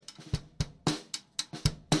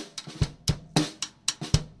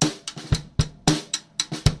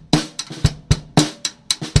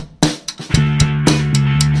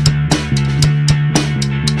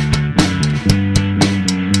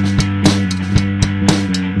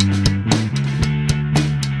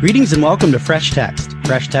Greetings and welcome to Fresh Text.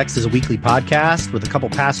 Fresh Text is a weekly podcast with a couple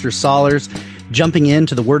pastor scholars jumping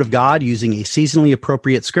into the Word of God using a seasonally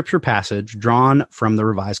appropriate scripture passage drawn from the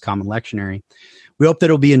Revised Common Lectionary. We hope that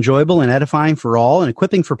it will be enjoyable and edifying for all and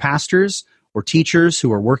equipping for pastors or teachers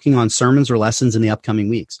who are working on sermons or lessons in the upcoming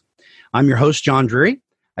weeks. I'm your host, John Drury.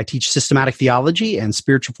 I teach systematic theology and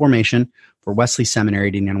spiritual formation for Wesley Seminary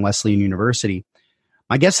at Indiana Wesleyan University.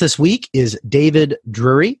 My guest this week is David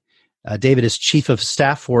Drury. David is chief of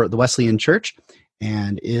staff for the Wesleyan Church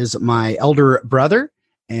and is my elder brother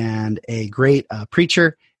and a great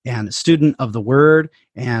preacher and student of the Word.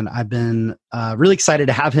 And I've been really excited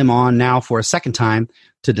to have him on now for a second time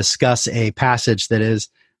to discuss a passage that is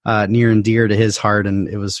near and dear to his heart. And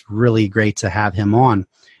it was really great to have him on.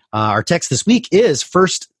 Our text this week is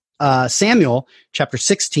 1 Samuel chapter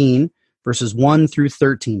 16, verses 1 through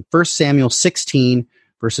 13. 1 Samuel 16,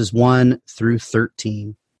 verses 1 through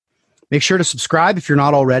 13. Make sure to subscribe if you're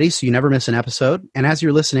not already so you never miss an episode. And as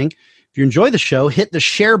you're listening, if you enjoy the show, hit the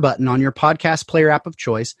share button on your podcast player app of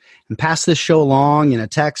choice and pass this show along in a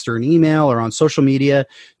text or an email or on social media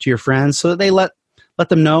to your friends so that they let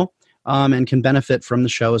them know and can benefit from the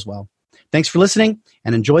show as well. Thanks for listening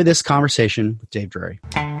and enjoy this conversation with Dave Drury.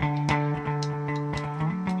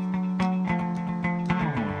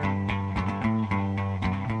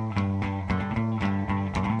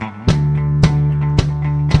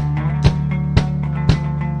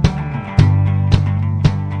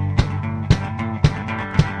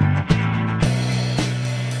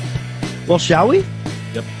 Well, shall we?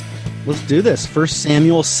 Yep. Let's do this. 1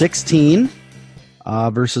 Samuel 16,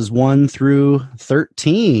 verses 1 through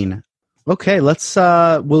 13. Okay, let's,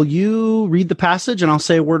 will you read the passage and I'll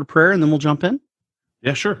say a word of prayer and then we'll jump in?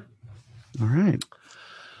 Yeah, sure. All right.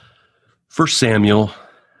 1 Samuel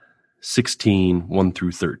 16, 1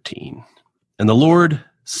 through 13. And the Lord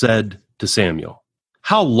said to Samuel,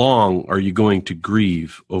 "How long are you going to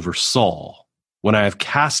grieve over Saul when I have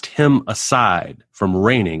cast him aside from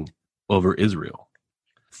reigning over Israel?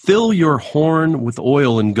 Fill your horn with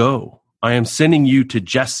oil and go. I am sending you to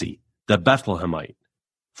Jesse the Bethlehemite,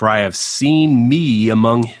 for I have seen me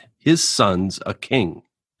among his sons a king."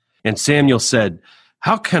 And Samuel said,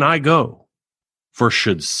 "How can I go? For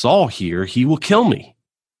should Saul hear, he will kill me."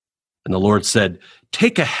 And the Lord said,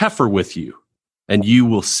 "Take a heifer with you, and you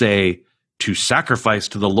will say, 'To sacrifice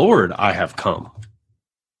to the Lord I have come.'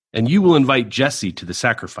 And you will invite Jesse to the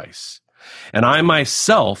sacrifice. And I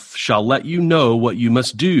myself shall let you know what you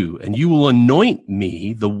must do, and you will anoint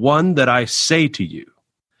me the one that I say to you."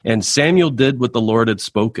 And Samuel did what the Lord had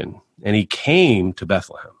spoken, and he came to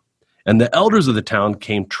Bethlehem. And the elders of the town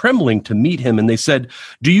came trembling to meet him, and they said,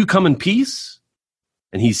 "Do you come in peace?"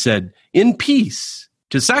 And he said, "In peace,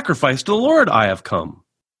 to sacrifice to the Lord I have come.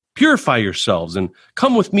 Purify yourselves and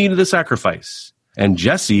come with me to the sacrifice." And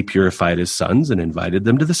Jesse purified his sons and invited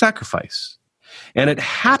them to the sacrifice. And it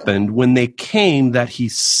happened when they came that he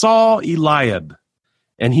saw Eliab,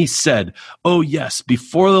 and he said, "Oh yes,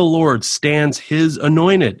 before the Lord stands his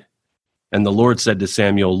anointed." And the Lord said to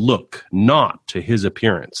Samuel, "Look not to his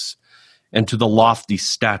appearance and to the lofty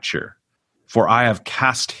stature, for I have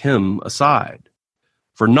cast him aside.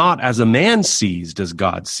 For not as a man sees does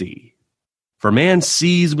God see. For man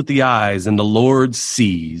sees with the eyes, and the Lord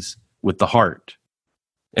sees with the heart."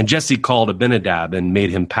 And Jesse called Abinadab and made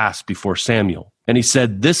him pass before Samuel. And he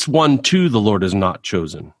said, "This one too the Lord has not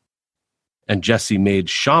chosen." And Jesse made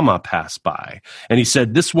Shammah pass by. And he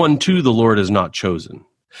said, "This one too the Lord has not chosen."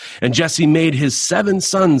 And Jesse made his 7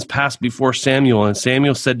 sons pass before Samuel. And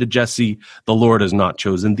Samuel said to Jesse, "The Lord has not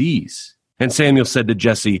chosen these." And Samuel said to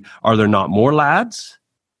Jesse, "Are there not more lads?"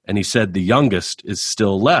 And he said, "The youngest is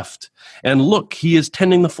still left. And look, he is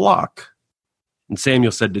tending the flock." And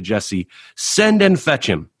Samuel said to Jesse, "Send and fetch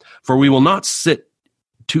him, for we will not sit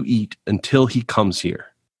to eat until he comes here."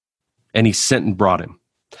 And he sent and brought him.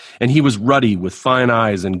 And he was ruddy with fine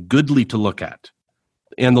eyes and goodly to look at.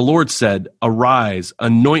 And the Lord said, "Arise,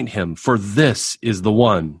 anoint him, for this is the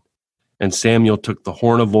one." And Samuel took the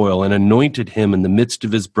horn of oil and anointed him in the midst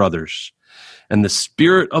of his brothers. And the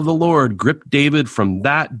Spirit of the Lord gripped David from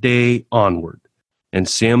that day onward. And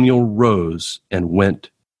Samuel rose and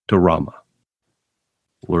went to Ramah.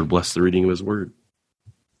 Lord bless the reading of his word.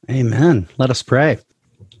 Amen. Let us pray.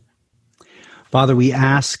 Father, we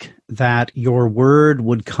ask that your word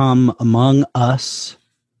would come among us,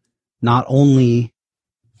 not only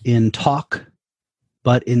in talk,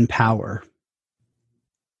 but in power.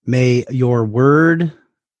 May your word,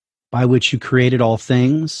 by which you created all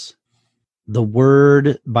things, the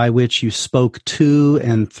word by which you spoke to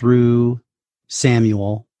and through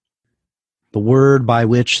Samuel, the word by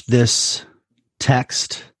which this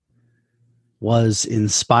text was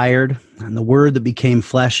inspired, and the word that became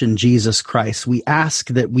flesh in Jesus Christ. We ask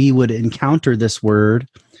that we would encounter this word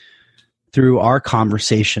through our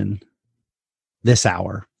conversation this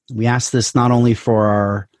hour. We ask this not only for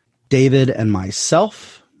our David and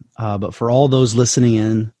myself, but for all those listening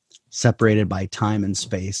in, separated by time and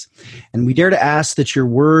space. And we dare to ask that your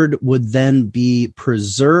word would then be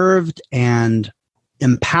preserved and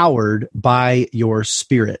empowered by your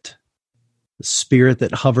Spirit. The Spirit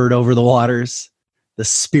that hovered over the waters, the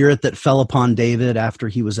Spirit that fell upon David after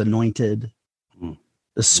he was anointed,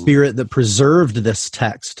 the Spirit that preserved this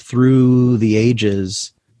text through the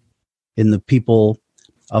ages in the people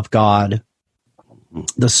of God,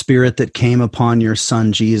 the Spirit that came upon your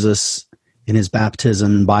Son Jesus in his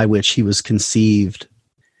baptism, by which he was conceived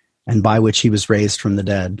and by which he was raised from the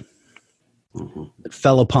dead. It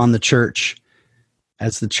fell upon the church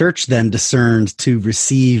as the church then discerned to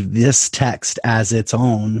receive this text as its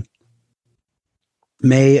own.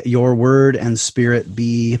 May your word and Spirit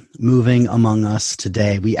be moving among us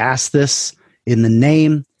today. We ask this in the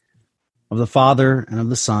name of the Father and of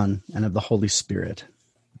the Son and of the Holy Spirit.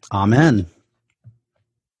 Amen.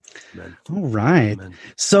 Amen. All right. Amen.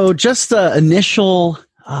 So just initial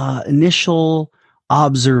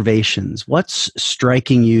observations. What's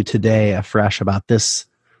striking you today afresh about this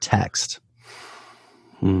text?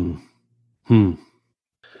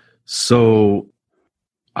 So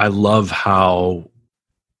I love how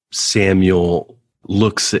Samuel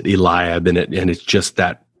looks at Eliab, and it's just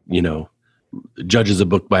that, judges a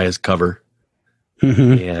book by his cover.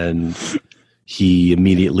 And he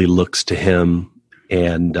immediately looks to him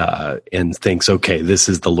and thinks, okay, this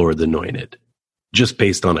is the Lord anointed, just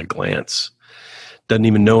based on a glance. Doesn't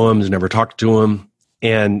even know him, has never talked to him,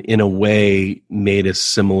 and in a way made a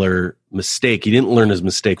similar mistake. He didn't learn his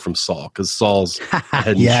mistake from Saul, because Saul's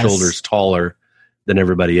head and shoulders taller than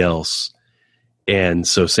everybody else. And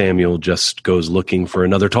so Samuel just goes looking for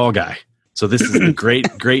another tall guy. So this is a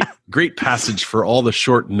great passage for all the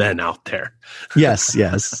short men out there. Yes.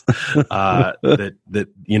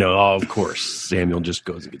 Of course, Samuel just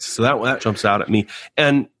goes and gets. So that jumps out at me.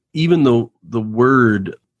 And even though the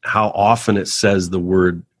word, how often it says the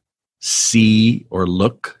word see or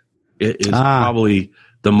look, it is probably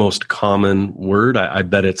the most common word. I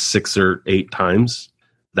bet it's 6 or 8 times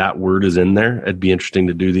that word is in there. It'd be interesting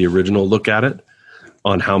to do the original look at it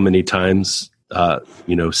on how many times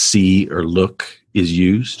see or look is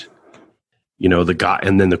used. The God,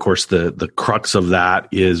 and then of course the crux of that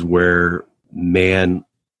is where man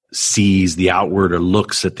sees the outward or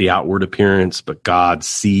looks at the outward appearance, but God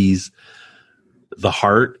sees the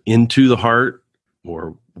heart, into the heart,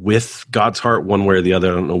 or with God's heart, one way or the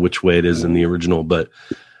other. I don't know which way it is in the original, but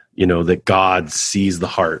that God sees the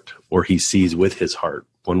heart, or he sees with his heart,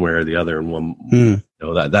 one way or the other. And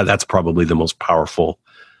that's probably the most powerful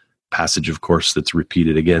passage, of course, that's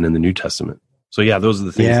repeated again in the New Testament. So yeah, those are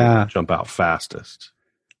the things that jump out fastest.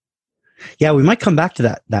 Yeah, we might come back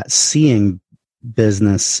to that seeing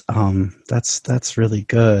business. That's really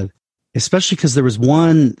good, especially because there was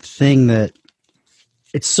one thing that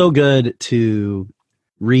it's so good to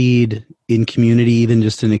read in community, even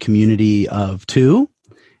just in a community of two.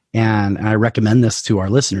 And I recommend this to our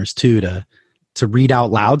listeners too, to read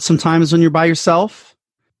out loud sometimes when you're by yourself,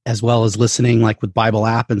 as well as listening like with Bible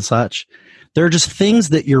app and such. There are just things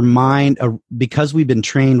that your mind, because we've been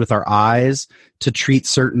trained with our eyes to treat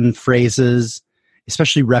certain phrases,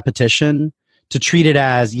 especially repetition, to treat it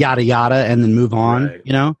as yada yada and then move on,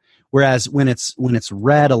 right. Whereas when it's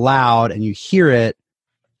read aloud and you hear it,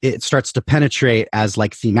 it starts to penetrate as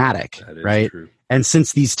like thematic, right? True. And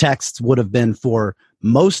since these texts would have been for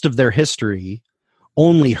most of their history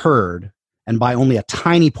only heard, and by only a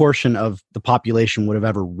tiny portion of the population would have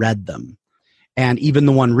ever read them. And even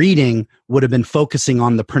the one reading would have been focusing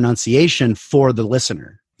on the pronunciation for the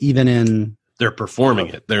listener, even in... They're performing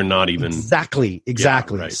it. They're not even... Exactly. Yeah,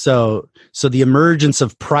 right. So the emergence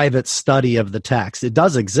of private study of the text, it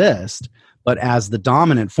does exist, but as the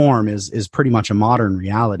dominant form is pretty much a modern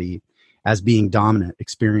reality as being dominant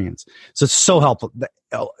experience. So it's so helpful.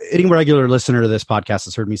 Any regular listener to this podcast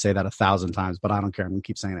has heard me say that 1,000 times, but I don't care. I'm going to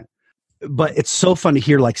keep saying it. But it's so fun to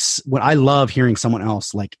hear, like, when I love hearing someone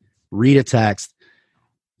else like read a text,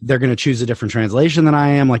 they're going to choose a different translation than I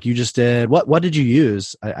am, like you just did. What did you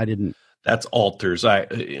use? I didn't. That's altars.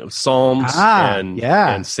 Psalms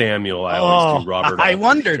and Samuel. I always do Robert. I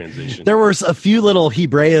wondered. Translation. There were a few little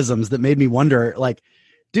Hebraisms that made me wonder, like,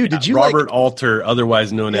 dude, did you Robert Alter,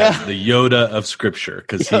 otherwise known as the Yoda of Scripture,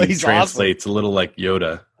 because he translates awesome. A little like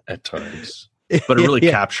Yoda at times. but it really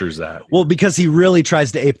Yeah. captures that. Well, because he really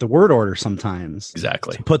tries to ape the word order sometimes.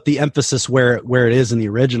 Exactly. To put the emphasis where it is in the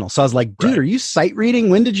original. So I was like, dude, Right. are you sight reading?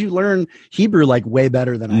 When did you learn Hebrew like way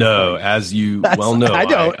better than I No, thought? as you well know, I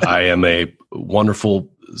don't. I am a wonderful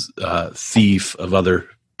thief of other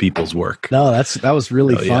people's work. No, that was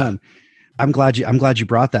really Oh, yeah. fun. I'm glad you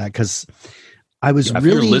brought that, because I was If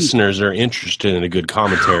really your listeners are interested in a good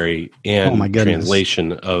commentary and Oh, my goodness.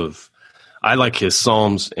 translation of, I like his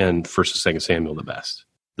Psalms and First and Second Samuel the best.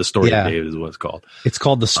 The Story Yeah. of David is what it's called. It's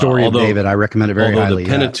called The Story although- of David. I recommend it very Although highly. the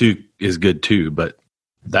Pentateuch is good too, but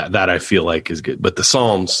that I feel like is good. But the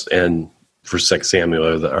Psalms and First Second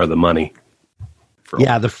Samuel are the money.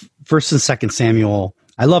 Yeah, the First and Second Samuel.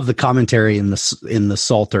 I love the commentary in the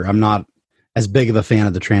Psalter. I'm not as big of a fan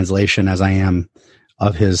of the translation as I am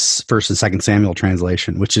of his First and Second Samuel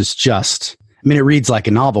translation, which is just, I mean, it reads like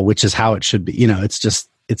a novel, which is how it should be.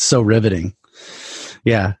 It's so riveting.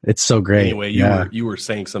 Yeah, it's so great. Anyway, you were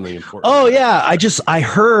saying something important. Oh yeah, I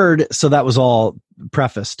heard, so that was all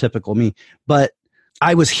preface, typical me, but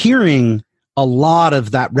I was hearing a lot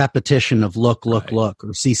of that repetition of look, or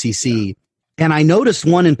CCC. Yeah. And I noticed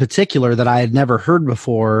one in particular that I had never heard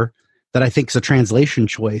before that I think is a translation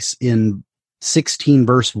choice in 16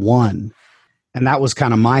 verse 1. And that was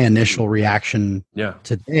kind of my initial reaction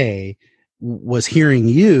today, was hearing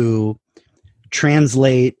you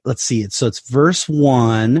translate. Let's see. So it's verse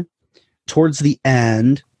 1, towards the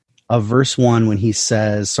end of verse 1, when he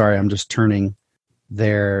says, sorry, I'm just turning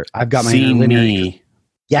there. I've got my see me.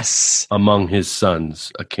 Yes. Among his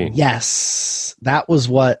sons, a king. Yes. That was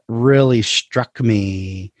what really struck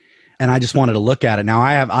me. And I just wanted to look at it. Now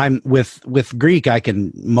I'm with Greek, I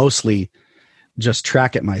can mostly just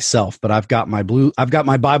track it myself, but I've got my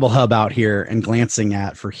Bible Hub out here and glancing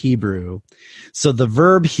at for Hebrew. So the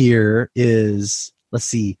verb here is, let's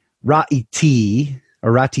see, ra'iti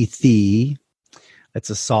or ratithi. It's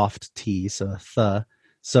a soft T, so th.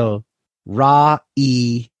 So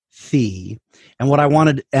ra'ithi. And what I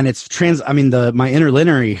wanted, and it's my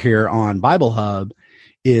interlineary here on Bible Hub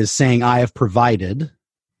is saying, I have provided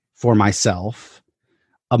for myself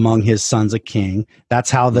among his sons a king. That's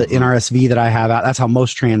how the NRSV that I have out, that's how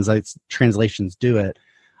most translations do it.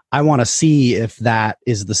 I want to see if that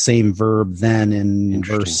is the same verb then in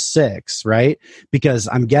verse 6, right? Because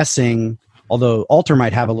I'm guessing, although Alter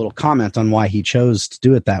might have a little comment on why he chose to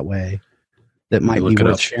do it that way, that might be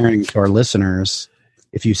worth sharing to our listeners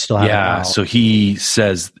if you still have it out. So he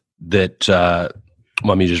says that,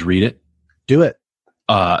 let me just read it. Do it.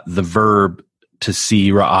 The verb to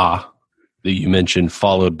see, ra'ah, that you mentioned,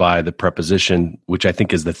 followed by the preposition, which I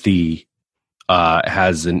think is the the,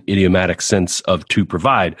 has an idiomatic sense of to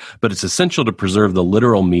provide, but it's essential to preserve the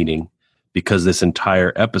literal meaning because this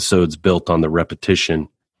entire episode's built on the repetition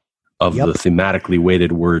of the thematically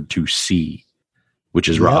weighted word to see, which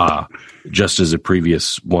is ra'ah, just as the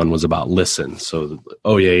previous one was about listen. So,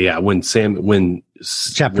 when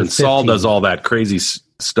Saul does all that crazy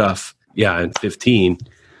stuff, in 15,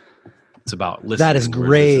 it's about listening. That is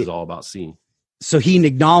great. This is all about seeing. So he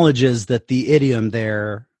acknowledges that the idiom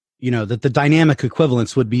there, that the dynamic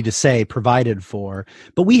equivalence would be to say provided for.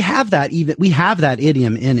 But we have that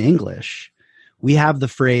idiom in English. We have the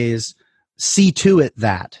phrase see to it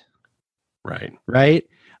that. Right. Right?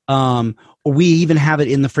 We even have it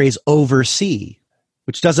in the phrase oversee,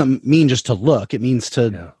 which doesn't mean just to look. It means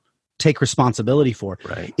to take responsibility for.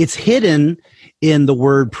 Right. It's hidden in the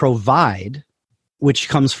word provide, which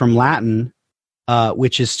comes from Latin,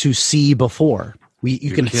 which is to see before.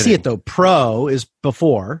 You can see it though. Pro is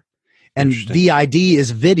before, and VID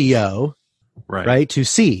is video, right? To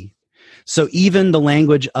see. So even the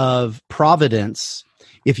language of providence,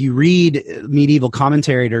 if you read medieval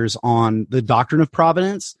commentators on the doctrine of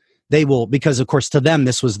providence, they will, because of course to them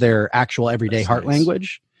this was their actual everyday heart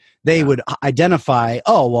language. They would identify,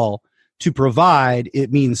 to provide,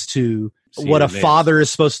 it means to, what a father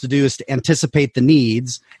is supposed to do is to anticipate the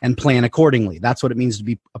needs and plan accordingly. That's what it means to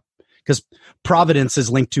be, because providence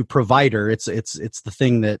is linked to provider. It's the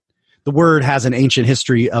thing that the word has an ancient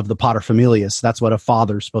history of the paterfamilias. That's what a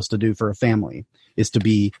father is supposed to do for a family, is to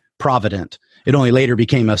be provident. It only later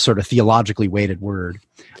became a sort of theologically weighted word.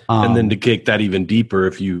 And then to kick that even deeper,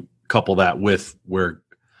 if you couple that with where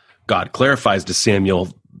God clarifies to Samuel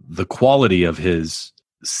the quality of his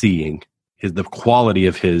seeing, the quality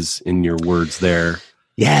of his, in your words there,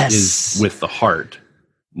 is with the heart,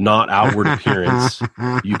 not outward appearance.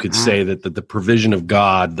 You could say that the provision of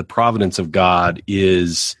God, the providence of God,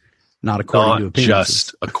 is not according to appearances.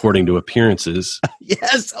 Just according to appearances.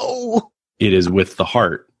 Yes. Oh, it is with the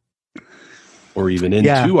heart, or even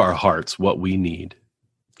into our hearts, what we need.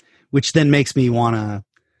 Which then makes me want to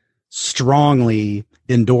strongly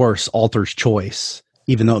endorse Alter's choice,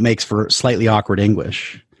 even though it makes for slightly awkward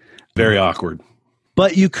English. Very awkward.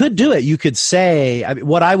 But you could do it. You could say, I mean,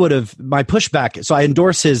 what I would have, my pushback, so I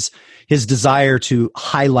endorse his desire to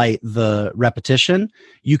highlight the repetition.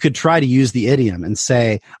 You could try to use the idiom and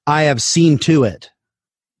say, I have seen to it.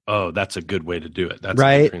 Oh, that's a good way to do it. That's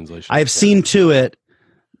right. a good translation. I have seen to it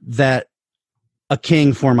that a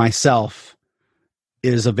king for myself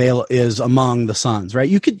is among the sons, right?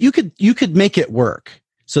 You could make it work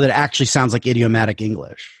so that it actually sounds like idiomatic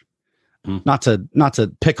English. Not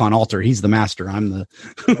to pick on Alter. He's the master. I'm the,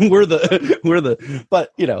 we're the,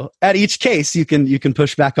 but at each case you can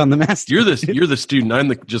push back on the master. You're the student.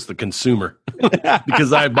 I'm just the consumer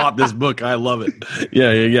because I bought this book. I love it.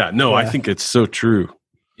 Yeah. No, yeah. I think it's so true.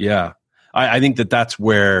 Yeah. I think that's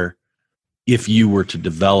where, if you were to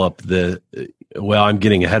develop I'm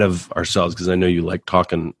getting ahead of ourselves because I know you like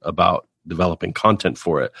talking about developing content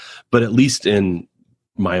for it, but at least in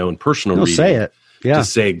my own personal reading, say it. Yeah. To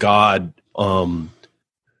say God, to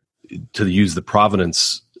use the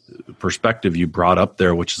providence perspective you brought up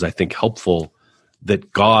there, which is, I think, helpful,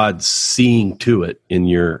 that God's seeing to it in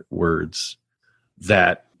your words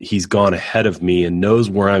that he's gone ahead of me and knows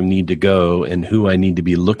where I need to go and who I need to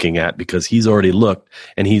be looking at because he's already looked,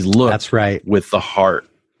 and he's looked That's right. with the heart,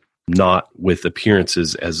 not with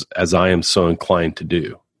appearances as I am so inclined to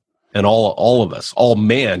do. And all of us, all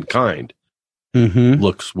mankind,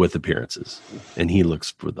 looks with appearances, and he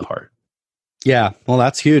looks for the heart. Yeah, well,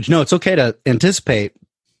 that's huge. No, it's okay to anticipate.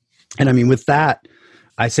 And I mean, with that,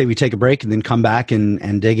 I say we take a break and then come back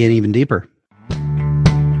and dig in even deeper.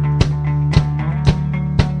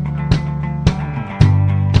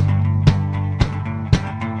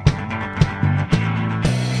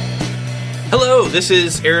 Hello, this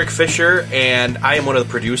is Eric Fisher, and I am one of the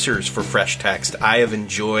producers for Fresh Text. I have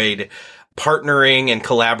enjoyed partnering and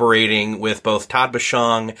collaborating with both Todd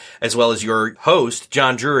Bashong as well as your host,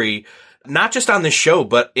 John Drury, not just on this show,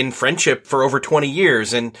 but in friendship for over 20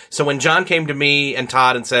 years. And so when John came to me and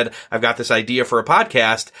Todd and said, I've got this idea for a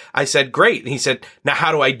podcast, I said, great. And he said, now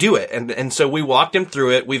how do I do it? And so we walked him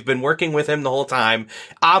through it. We've been working with him the whole time.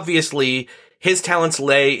 Obviously, his talents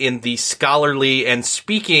lay in the scholarly and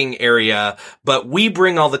speaking area, but we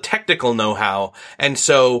bring all the technical know-how. And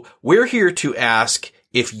so we're here to ask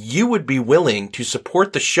if you would be willing to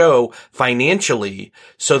support the show financially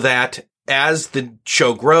so that as the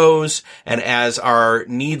show grows and as our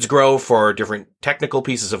needs grow for different technical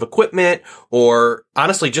pieces of equipment, or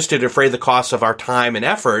honestly just to defray the cost of our time and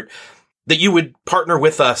effort, that you would partner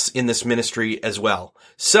with us in this ministry as well.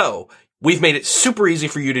 So we've made it super easy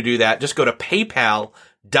for you to do that. Just go to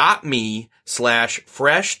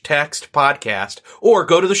paypal.me/Fresh Text Podcast, or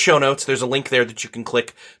go to the show notes. There's a link there that you can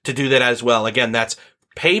click to do that as well. Again, that's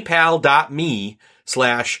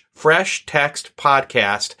paypal.me/Fresh Text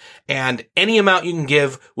Podcast, and any amount you can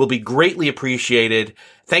give will be greatly appreciated.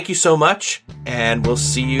 Thank you so much, and we'll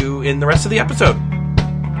see you in the rest of the episode.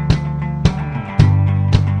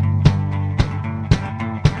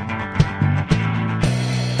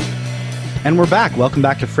 And we're back. Welcome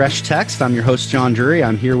back to Fresh Text. I'm your host, John Drury.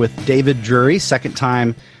 I'm here with David Drury,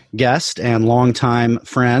 second-time guest and longtime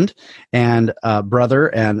friend and brother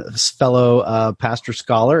and fellow pastor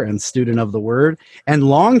scholar and student of the Word, and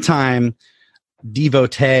longtime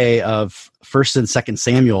devotee of 1st and 2nd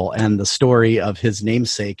Samuel and the story of his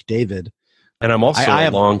namesake, David. And I'm also a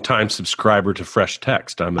longtime subscriber to Fresh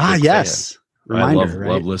Text. I'm a big fan. Reminder, I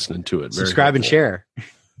love listening to it. Subscribe and share.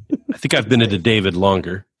 I think I've been into David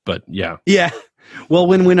longer. But yeah. Well,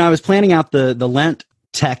 when I was planning out the Lent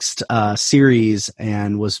text series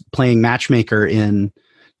and was playing matchmaker in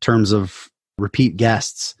terms of repeat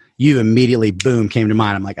guests, you immediately, boom, came to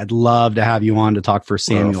mind. I'm like, I'd love to have you on to talk for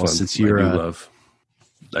Samuel, since you're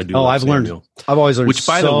I do. I've always learned Which,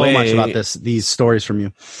 by the way, much about these stories from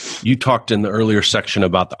you. You talked in the earlier section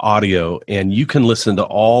about the audio, and you can listen to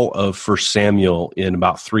all of 1 Samuel in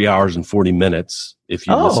about 3 hours and 40 minutes if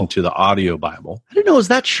you listen to the audio Bible. I didn't know it was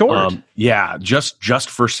that short.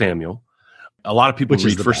 Just 1 Samuel. A lot of people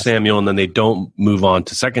read 1 Samuel and then they don't move on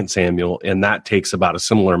to 2 Samuel, and that takes about a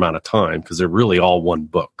similar amount of time because they're really all one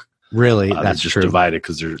book. Really, that's just true. Divided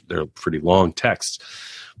because they're pretty long texts.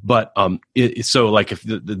 But so like if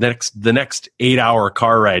the next 8-hour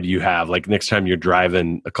car ride you have, like next time you're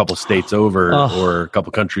driving a couple states over or a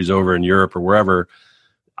couple countries over in Europe or wherever,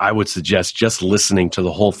 I would suggest just listening to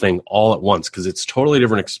the whole thing all at once, because it's a totally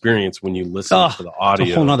different experience when you listen to the audio.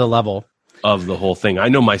 It's a whole nother level of the whole thing. I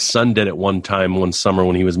know my son did it one summer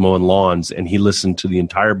when he was mowing lawns, and he listened to the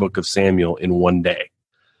entire book of Samuel in one day.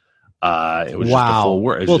 It was just a full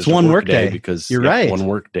work. Well, it's one work day because you're right. One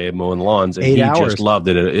work day mowing lawns, and 8 he hours. just loved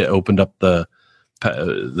it. It opened up the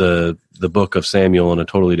book of Samuel in a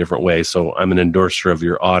totally different way. So I'm an endorser of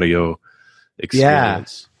your audio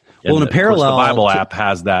experience. Well, in a parallel, the Bible app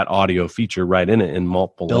has that audio feature right in it in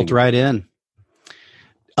multiple built languages. right in.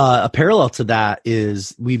 A parallel to that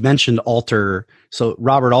is we mentioned Alter. So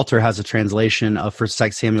Robert Alter has a translation of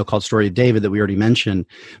 1 Samuel called Story of David that we already mentioned,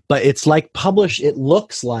 but it's like published. It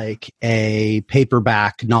looks like a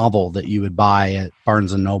paperback novel that you would buy at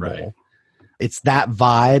Barnes and Noble. Right. It's that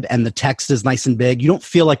vibe, and the text is nice and big. You don't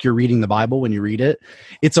feel like you're reading the Bible when you read it.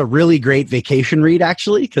 It's a really great vacation read,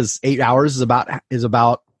 actually, because 8 hours is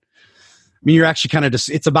about. I mean, you're actually kind of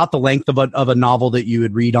it's about the length of a novel that you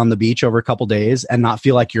would read on the beach over a couple days and not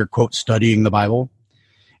feel like you're, quote, studying the Bible.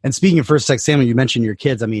 And speaking of 1 Samuel, you mentioned your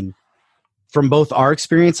kids. I mean, from both our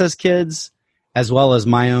experience as kids as well as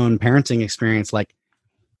my own parenting experience, like,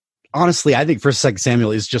 honestly, I think 1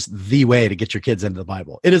 Samuel is just the way to get your kids into the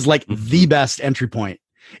Bible. It is like the best entry point.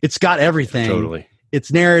 It's got everything. Totally.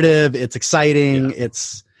 It's narrative. It's exciting. Yeah.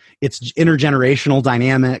 It's intergenerational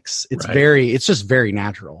dynamics. It's it's just very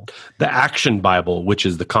natural. The Action Bible, which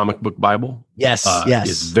is the comic book Bible, yes,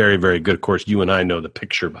 is very, very good. Of course, you and I know the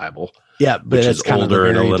Picture Bible, but which is older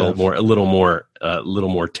and a little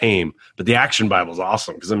more tame. But the Action Bible is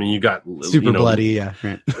awesome because I mean, you got super bloody,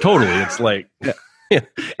 right. Totally. It's like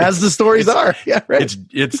as the stories are, right.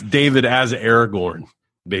 It's David as Aragorn,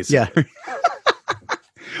 basically. Yeah.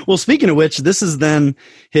 Well, speaking of which, this is then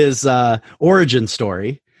his origin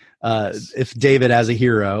story. If David as a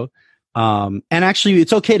hero, and actually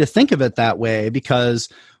it's okay to think of it that way because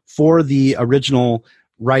for the original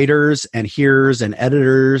writers and hearers and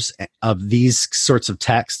editors of these sorts of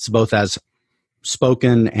texts, both as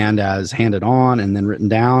spoken and as handed on and then written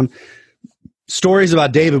down, stories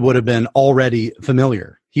about David would have been already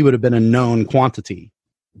familiar. He would have been a known quantity.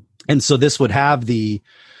 And so this would have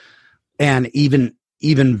and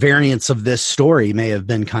even variants of this story may have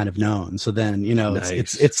been kind of known. So then,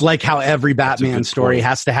 nice. it's like how every Batman story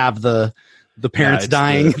has to have the parents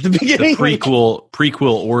dying at the beginning. The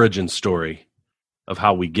prequel origin story of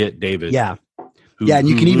how we get David. Yeah. And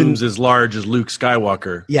you can even as large as Luke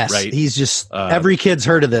Skywalker. Yes. Right? He's just every kid's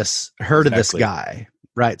heard of this guy.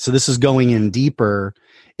 Right. So this is going in deeper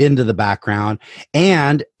into the background.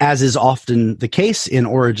 And as is often the case in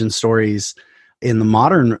origin stories in the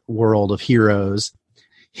modern world of heroes,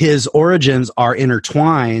 his origins are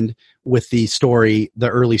intertwined with the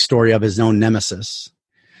early story of his own nemesis.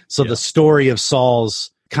 So the story of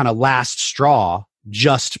Saul's kind of last straw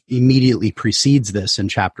just immediately precedes this in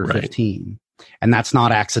chapter 15. And that's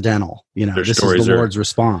not accidental. This is the Lord's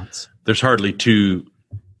response. There's hardly two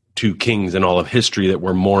kings in all of history that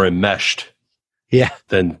were more enmeshed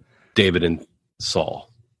than David and Saul.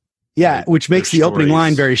 Yeah, which makes the opening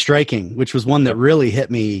line very striking, which was one that really hit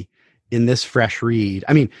me in this fresh read.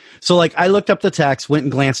 I mean, so like I looked up the text, went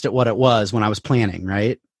and glanced at what it was when I was planning,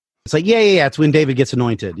 right? It's like, yeah, it's when David gets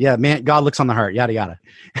anointed. Yeah, man, God looks on the heart, yada, yada.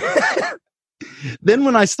 Then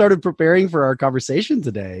when I started preparing for our conversation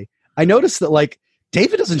today, I noticed that like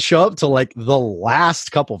David doesn't show up till like the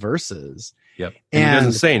last couple verses. Yep. And he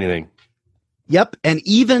doesn't say anything. Yep. And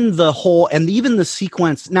even the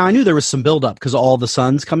sequence. Now I knew there was some buildup because of all the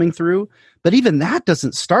sons coming through, but even that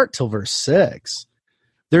doesn't start till verse 6.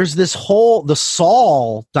 There's the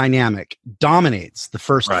Saul dynamic dominates the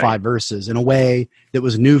first 5 verses in a way that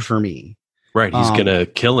was new for me. Right. He's going to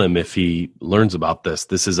kill him if he learns about this.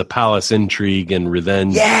 This is a palace intrigue and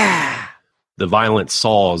revenge. Yeah. The violent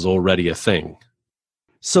Saul is already a thing.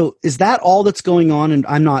 So is that all that's going on? And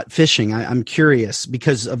I'm not fishing. I'm curious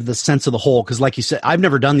because of the sense of the whole. Because like you said, I've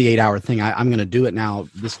never done the 8-hour thing. I'm going to do it now.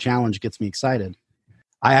 This challenge gets me excited.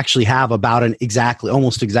 I actually have about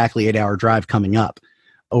almost exactly 8-hour drive coming up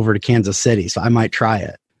over to Kansas City. So I might try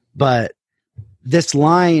it. But this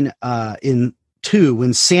line in 2,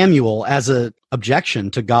 when Samuel, as a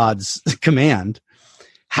objection to God's command,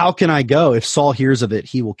 how can I go? If Saul hears of it,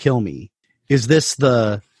 he will kill me. Is this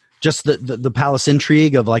the palace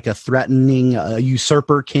intrigue of like a threatening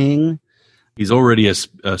usurper king? He's already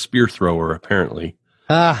a spear thrower, apparently.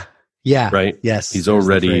 Yeah. Right? Yes. He's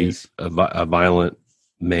already a violent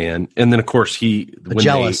man. And then, of course,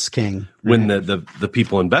 jealous king. When the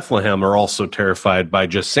people in Bethlehem are also terrified by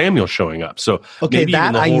just Samuel showing up. So maybe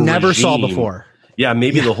that I never saw before. Yeah,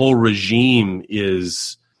 maybe the whole regime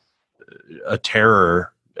is a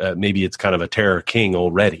terror. Maybe it's kind of a terror king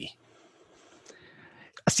already.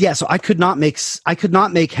 Yeah, so I could not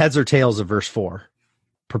make heads or tails of verse 4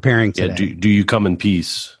 preparing today. Yeah, do you come in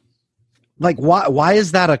peace? Like, why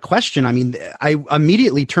is that a question? I mean, I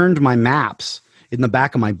immediately turned my maps in the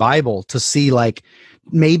back of my Bible to see like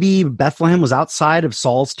maybe Bethlehem was outside of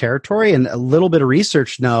Saul's territory, and a little bit of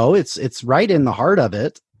research. No, it's right in the heart of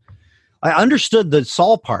it. I understood the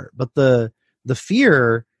Saul part, but the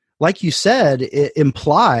fear, like you said, it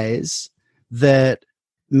implies that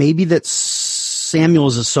maybe that Samuel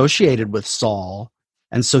is associated with Saul,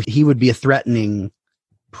 and so he would be a threatening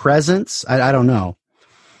presence. I don't know.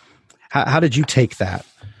 How did you take that?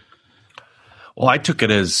 Well, I took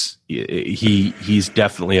it as he's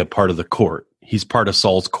definitely a part of the court. He's part of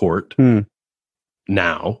Saul's court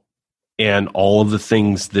now, and all of the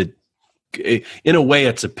things that, in a way,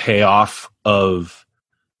 it's a payoff of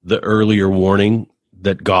the earlier warning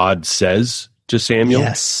that God says to Samuel.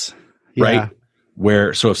 Yes. Right?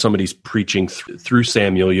 Where, so if somebody's preaching through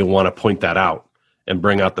Samuel, you'll want to point that out and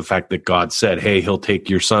bring out the fact that God said, hey, he'll take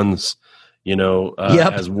your sons,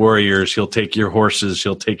 as warriors. He'll take your horses.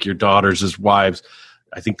 He'll take your daughters as wives.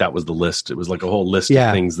 I think that was the list. It was like a whole list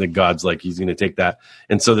of things that God's like, he's going to take that.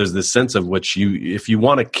 And so there's this sense of which if you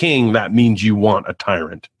want a king, that means you want a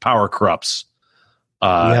tyrant. Power corrupts.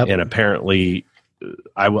 And apparently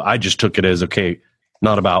I just took it as, okay,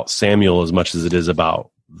 not about Samuel as much as it is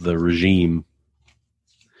about the regime.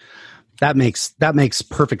 That makes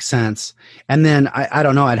perfect sense. And then I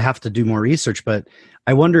don't know, I'd have to do more research, but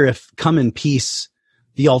I wonder if come in peace,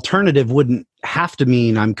 the alternative wouldn't have to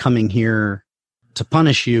mean I'm coming here to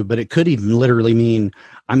punish you, but it could even literally mean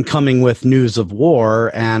I'm coming with news of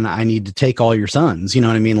war and I need to take all your sons. You know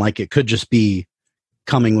what I mean? Like it could just be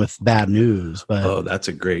coming with bad news. But that's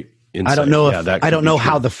a great insight. I don't know I don't know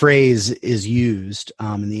how the phrase is used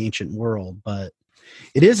in the ancient world, but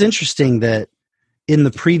it is interesting that in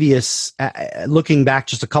the previous, looking back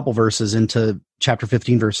just a couple verses into chapter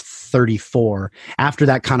 15, verse 34, after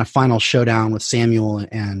that kind of final showdown with Samuel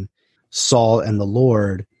and Saul and the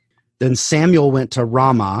Lord, then Samuel went to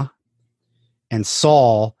Ramah and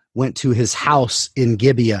Saul went to his house in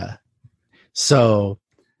Gibeah. So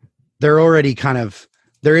they're already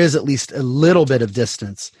there is at least a little bit of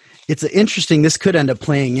distance. It's interesting. This could end up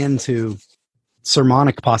playing into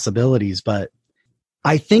sermonic possibilities, but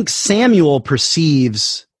I think Samuel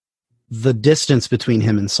perceives the distance between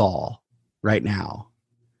him and Saul right now,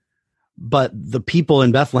 but the people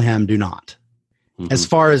in Bethlehem do not. Mm-hmm. As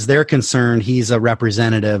far as they're concerned, he's a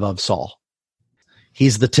representative of Saul.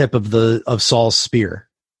 He's the tip of Saul's spear.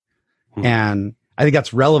 Mm-hmm. And I think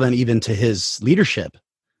that's relevant even to his leadership.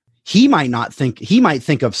 He might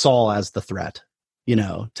think of Saul as the threat,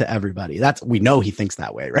 to everybody. We know he thinks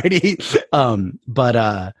that way, right?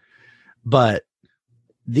 But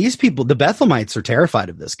these people, the Bethlehemites, are terrified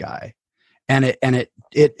of this guy, and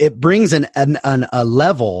it brings a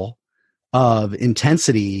level of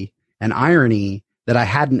intensity and irony that I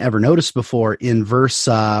hadn't ever noticed before in verse.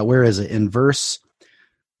 Where is it? In verse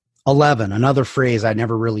 11, another phrase I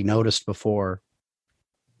never really noticed before.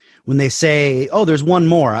 When they say, "Oh, there's one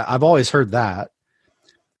more," I've always heard that,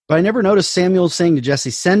 but I never noticed Samuel saying to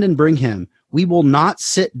Jesse, "Send and bring him. We will not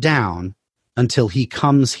sit down until he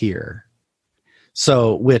comes here."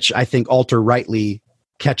 So, which I think Alter rightly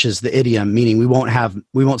catches the idiom, meaning we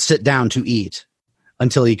won't sit down to eat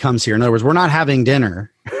until he comes here. In other words, we're not having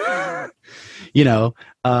dinner,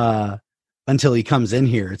 until he comes in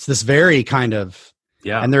here. It's this very kind of,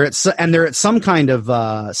 and they're at some kind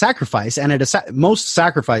of sacrifice, and at most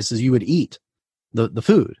sacrifices you would eat the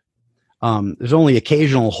food. There's only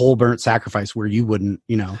occasional whole burnt sacrifice where you wouldn't,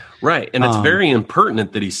 Right, and it's very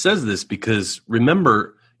impertinent that he says this because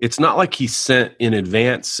remember, it's not like he sent in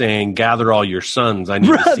advance saying, "Gather all your sons. I need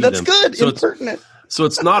to see that's them." Good. So impertinent.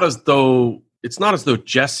 It's not as though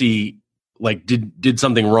Jesse like did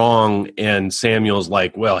something wrong, and Samuel's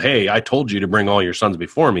like, "Well, hey, I told you to bring all your sons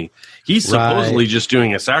before me." He's supposedly just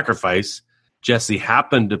doing a sacrifice. Jesse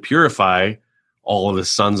happened to purify all of his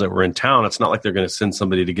sons that were in town. It's not like they're going to send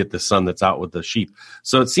somebody to get the son that's out with the sheep.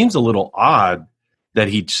 So it seems a little odd that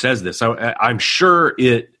he says this. I'm sure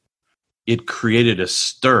it created a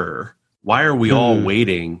stir. Why are we all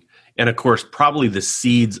waiting? And of course, probably the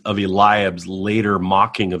seeds of Eliab's later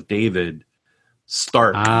mocking of David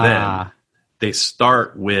start then. They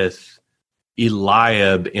start with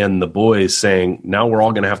Eliab and the boys saying, now we're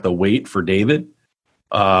all going to have to wait for David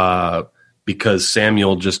because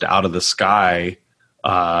Samuel just out of the sky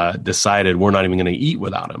decided we're not even going to eat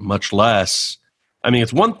without him, much less. I mean,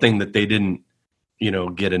 it's one thing that they didn't,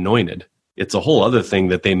 get anointed. It's a whole other thing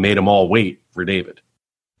that they made them all wait for David.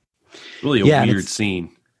 Really a weird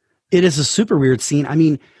scene. It is a super weird scene. I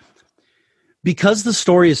mean, because the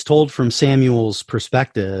story is told from Samuel's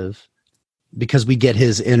perspective, because we get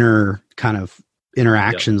his inner kind of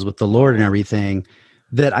interactions with the Lord and everything,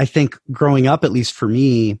 that I think growing up, at least for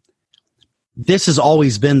me, this has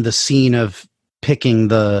always been the scene of picking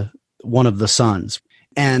one of the sons.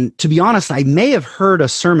 And to be honest, I may have heard a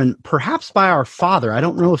sermon, perhaps by our father. I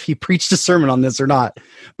don't know if he preached a sermon on this or not,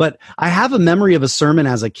 but I have a memory of a sermon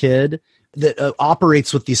as a kid that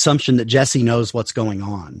operates with the assumption that Jesse knows what's going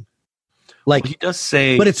on. Like, he does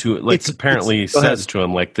say, but apparently says to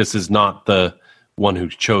him, like, this is not the one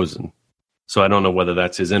who's chosen. So I don't know whether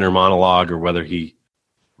that's his inner monologue or whether he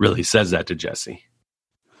really says that to Jesse.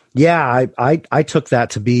 Yeah, I took that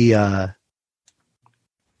to be a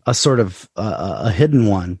sort of a hidden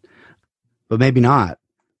one, but maybe not.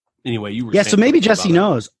 Anyway, you were so maybe Jesse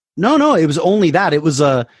knows. No, it was only that. It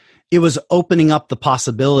was opening up the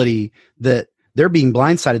possibility that they're being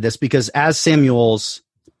blindsided this, because as Samuel's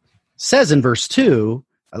says in verse 2,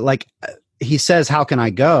 like he says, "How can I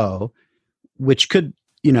go?" Which could,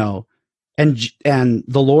 and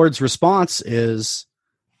the Lord's response is,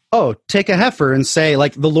 "Oh, take a heifer," and say,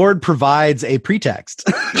 like, the Lord provides a pretext.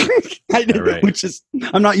 Right. Which is,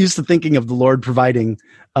 I'm not used to thinking of the Lord providing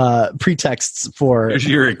pretexts for. Here's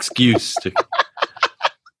your excuse to.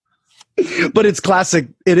 But it's classic.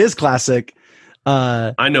 It is classic.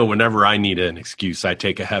 I know whenever I need an excuse, I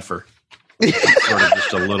take a heifer. It's sort of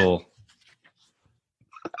just a little.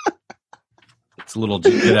 It's a little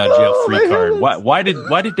get out of jail free card. Why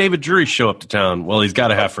did David Drury show up to town? Well, he's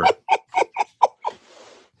got a heifer.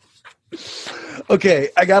 Okay,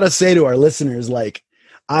 I gotta say to our listeners, like,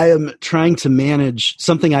 I am trying to manage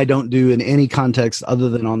something I don't do in any context other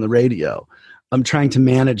than on the radio. I'm trying to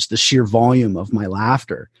manage the sheer volume of my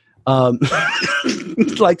laughter.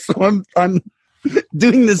 Like, so I'm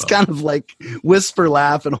doing this kind of like whisper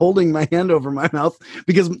laugh and holding my hand over my mouth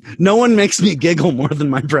because no one makes me giggle more than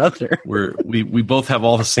my brother. We both have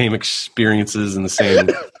all the same experiences and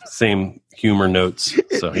the same humor notes.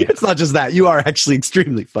 So yeah. It's not just that. You are actually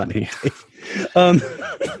extremely funny.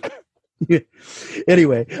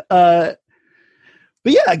 Anyway, but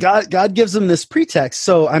yeah, God gives them this pretext.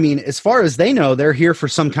 So, I mean, as far as they know, they're here for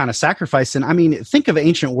some kind of sacrifice. And I mean, think of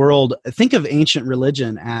ancient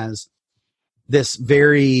religion as this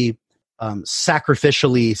very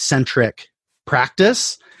sacrificially centric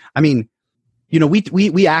practice. I mean,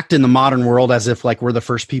 we act in the modern world as if like we're the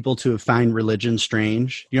first people to find religion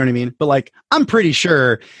strange. You know what I mean? But like, I'm pretty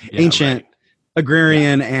sure ancient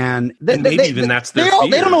agrarian and maybe even that's their fear.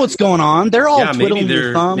 They don't know what's going on. They're all twiddling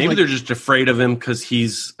their thumbs. Maybe they're just afraid of him because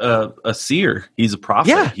he's a seer. He's a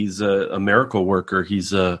prophet. Yeah. He's a miracle worker.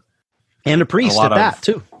 He's and a priest at that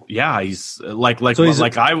too. Yeah, he's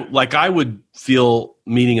I would feel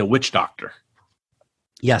meeting a witch doctor.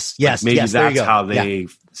 Yes. Maybe yes, that's how they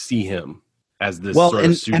see him, as this sort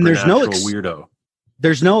of supernatural and weirdo.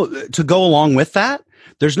 There's no, to go along with that,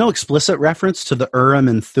 there's no explicit reference to the Urim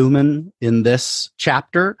and Thummim in this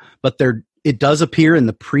chapter, but it does appear in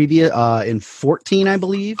the previous, in 14, I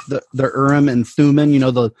believe, the Urim and Thummim,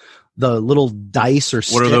 the little dice or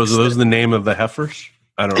sticks. What are those? Are those the name of the heifers?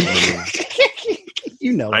 I don't remember.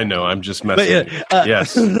 I know. I'm just messing.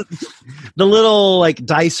 Yes. The little like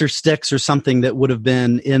dice or sticks or something that would have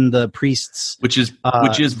been in the priest's, which is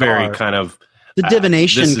very kind of the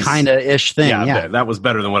divination kind of ish thing. Yeah, that was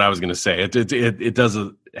better than what I was going to say. It does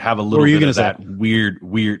have a little bit of that weird.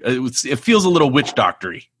 It feels a little witch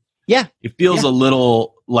doctory. Yeah, it feels a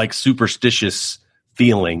little like superstitious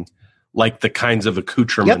feeling, like the kinds of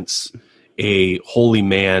accoutrements a holy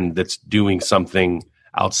man that's doing something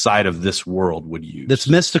outside of this world would use. That's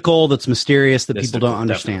mystical, that's mysterious, that people don't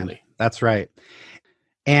understand. Definitely. That's right.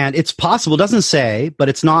 And it's possible, it doesn't say, but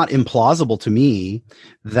it's not implausible to me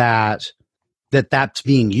that that's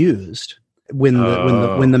being used when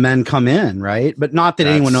the men come in, right? But not that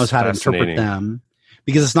anyone knows how to interpret them,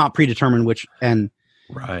 because it's not predetermined which and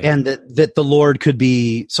that the Lord could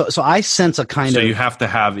be. So I sense a kind of. So you have to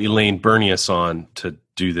have Elaine Bernius on to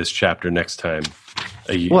do this chapter next time.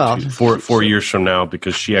 4 years from now,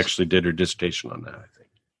 because she actually did her dissertation on that, I think.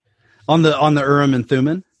 On the Urim and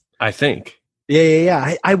Thummim? I think.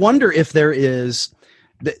 Yeah. I wonder if there is,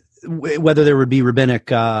 whether there would be rabbinic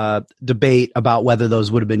debate about whether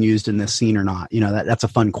those would have been used in this scene or not. That's a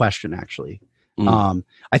fun question, actually.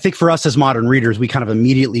 I think for us as modern readers, we kind of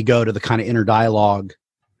immediately go to the kind of inner dialogue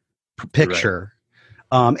picture.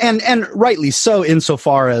 Right. And rightly so,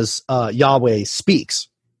 insofar as Yahweh speaks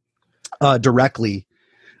directly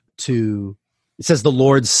to, it says the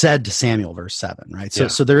Lord said to Samuel, verse 7, right?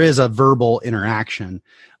 So there is a verbal interaction.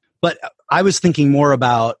 But I was thinking more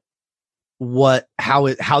about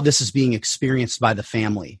how this is being experienced by the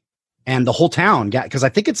family and the whole town, because I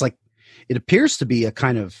think it's like, it appears to be a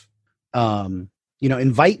kind of,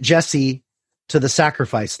 invite Jesse to the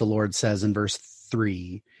sacrifice, the Lord says in verse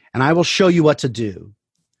 3, and I will show you what to do.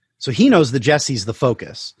 So he knows that Jesse's the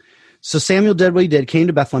focus. So Samuel did what he did, came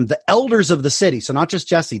to Bethlehem. The elders of the city, so not just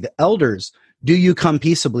Jesse, the elders, do you come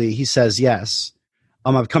peaceably? He says, yes.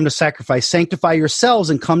 I've come to sacrifice. Sanctify yourselves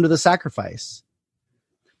and come to the sacrifice.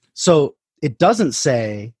 So it doesn't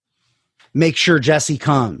say, make sure Jesse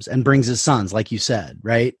comes and brings his sons, like you said,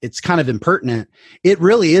 right? It's kind of impertinent. It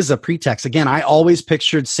really is a pretext. Again, I always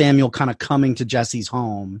pictured Samuel kind of coming to Jesse's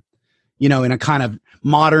home, in a kind of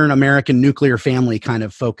modern American nuclear family kind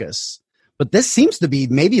of focus. But this seems to be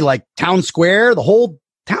maybe like town square. The whole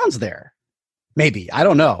town's there. Maybe. I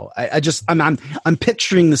don't know. I'm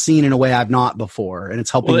picturing the scene in a way I've not before, and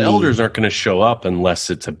it's helping. Well, the elders aren't going to show up unless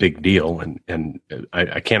it's a big deal, and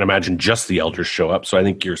I can't imagine just the elders show up. So I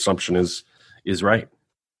think your assumption is right.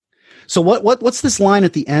 So what's this line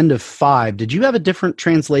at the end of 5? Did you have a different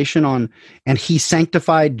translation on? And he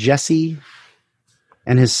sanctified Jesse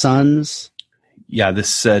and his sons. Yeah, this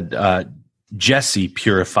said Jesse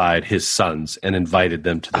purified his sons and invited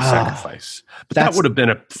them to the sacrifice. But that would have been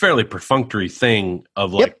a fairly perfunctory thing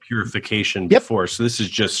of purification before. So this is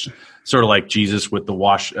just sort of like Jesus with the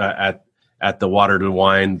wash at the water to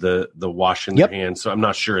wine, the washing their hands. So I'm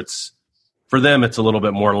not sure for them. It's a little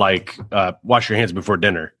bit more like wash your hands before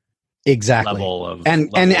dinner. Exactly. Level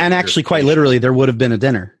and actually quite literally there would have been a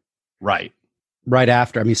dinner. Right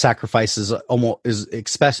after. I mean, sacrifice is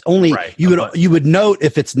only right. You would note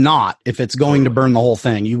if it's going to burn the whole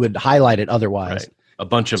thing. You would highlight it otherwise. Right. A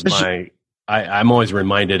bunch of I'm always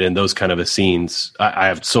reminded in those kind of scenes. I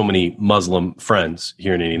have so many Muslim friends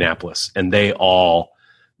here in Indianapolis, and they all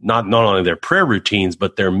not only their prayer routines,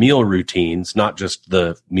 but their meal routines, not just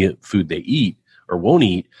the food they eat or won't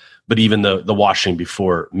eat, but even the washing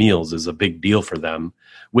before meals is a big deal for them.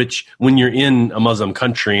 Which, when you're in a Muslim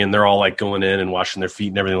country and they're all like going in and washing their feet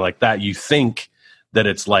and everything like that, you think that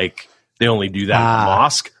it's like they only do that in the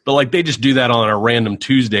mosque, but like they just do that on a random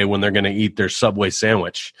Tuesday when they're going to eat their Subway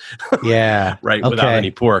sandwich. Yeah. Right. Okay. Without any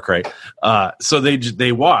pork. Right. So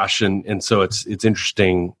they wash. And so it's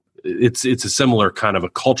interesting. It's a similar kind of a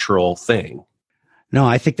cultural thing. No,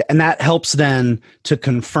 I think and that helps then to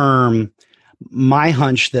confirm my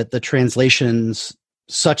hunch that the translations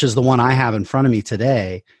such as the one I have in front of me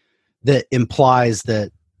today, that implies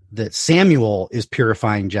that Samuel is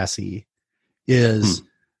purifying Jesse is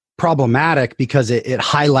problematic because it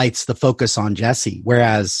highlights the focus on Jesse.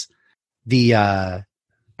 Whereas I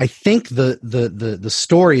think the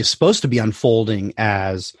story is supposed to be unfolding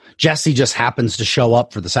as Jesse just happens to show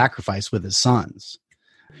up for the sacrifice with his sons,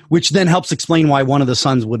 which then helps explain why one of the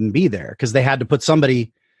sons wouldn't be there, because they had to put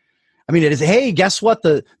somebody. I mean, it is, hey, guess what?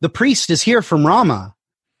 The priest is here from Ramah.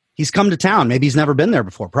 He's come to town. Maybe he's never been there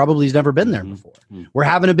before. Probably he's never been there before. Mm-hmm. We're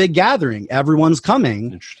having a big gathering. Everyone's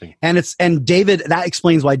coming. Interesting. And David, that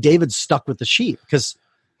explains why David's stuck with the sheep. Because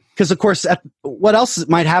of course, what else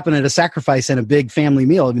might happen at a sacrifice and a big family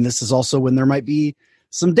meal? I mean, this is also when there might be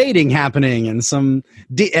some dating happening and some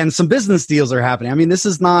business deals are happening. I mean, this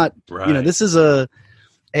is not, this is a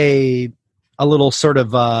little sort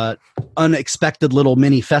of unexpected little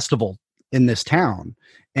mini festival in this town.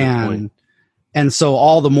 And so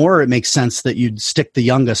all the more it makes sense that you'd stick the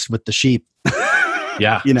youngest with the sheep.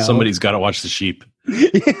 Yeah. Somebody's got to watch the sheep.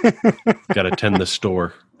 Got to tend the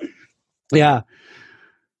store. Yeah.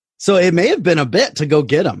 So it may have been a bit to go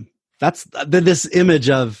get him. That's this image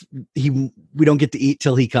of we don't get to eat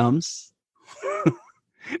till he comes.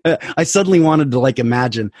 I suddenly wanted to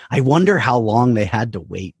imagine, I wonder how long they had to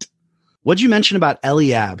wait. What'd you mention about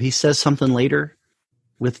Eliab? He says something later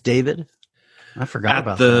with David. I forgot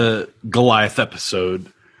about the Goliath episode.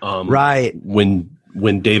 Right.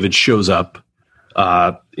 When David shows up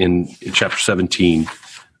in chapter 17,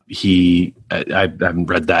 I haven't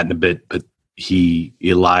read that in a bit, but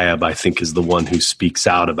Eliab, I think, is the one who speaks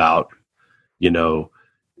out about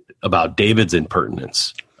David's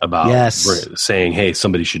impertinence, about saying, hey,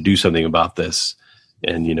 somebody should do something about this.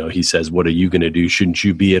 And, he says, what are you going to do? Shouldn't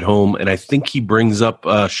you be at home? And I think he brings up,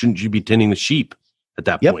 shouldn't you be tending the sheep at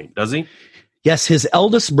that point? Does he? Yes, his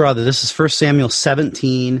eldest brother, this is 1 Samuel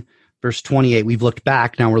 17, verse 28. We've looked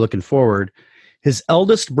back, now we're looking forward. His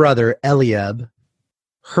eldest brother, Eliab,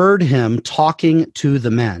 heard him talking to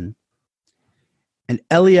the men, and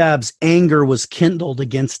Eliab's anger was kindled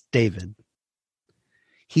against David.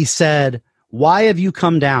 He said, why have you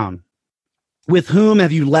come down? With whom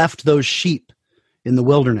have you left those sheep in the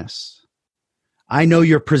wilderness? I know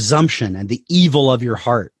your presumption and the evil of your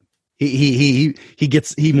heart. He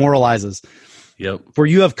moralizes. Yep. For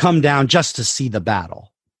you have come down just to see the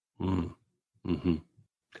battle. Mm-hmm.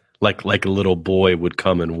 Like a little boy would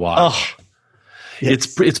come and watch. Oh,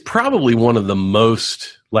 it's probably one of the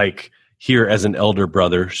most here as an elder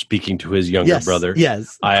brother speaking to his younger brother.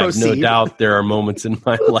 Yes. I have no doubt there are moments in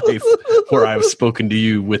my life where I've spoken to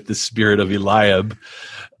you with the spirit of Eliab.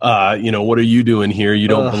 What are you doing here? You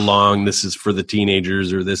don't belong. This is for the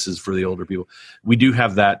teenagers, or this is for the older people. We do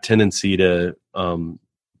have that tendency to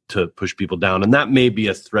push people down. And that may be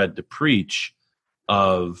a thread to preach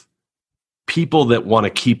of people that want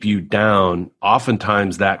to keep you down.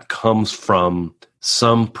 Oftentimes that comes from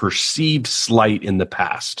some perceived slight in the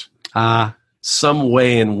past. Some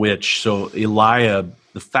way in which, so Eliab,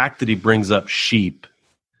 the fact that he brings up sheep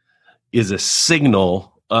is a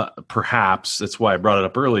signal, perhaps, that's why I brought it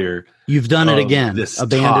up earlier. You've done it again,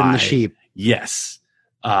 abandon the sheep. Yes.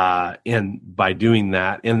 And by doing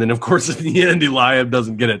that, and then of course at the end, Eliab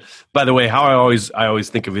doesn't get it. By the way, how I always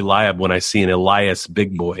think of Eliab when I see an Elias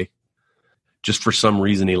big boy. Just for some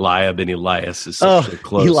reason, Eliab and Elias is so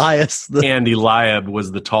close. Elias. And Eliab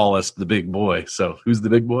was the tallest, the big boy. So who's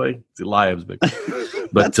the big boy? It's Eliab's big boy.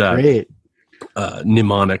 But that's great.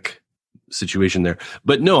 Mnemonic situation there.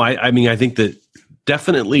 But no, I mean, I think that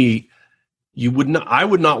definitely I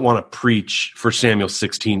would not want to preach 1 Samuel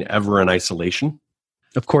 16 ever in isolation.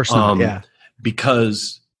 Of course not, yeah.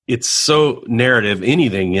 Because it's so narrative.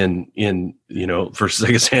 Anything in 1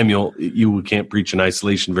 2 Samuel, you can't preach in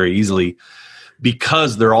isolation very easily,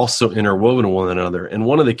 because they're also interwoven with one another. And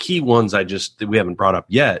one of the key ones that we haven't brought up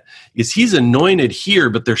yet is he's anointed here,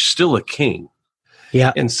 but there's still a king.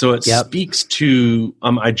 Yeah. And so it speaks to,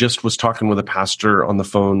 I just was talking with a pastor on the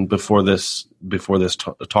phone before this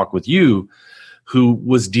talk with you, who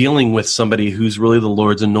was dealing with somebody who's really the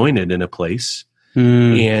Lord's anointed in a place.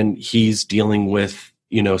 And he's dealing with,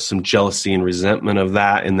 some jealousy and resentment of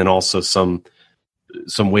that. And then also some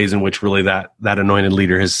ways in which really that anointed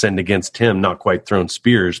leader has sinned against him, not quite thrown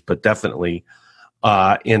spears, but definitely.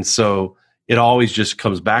 And so it always just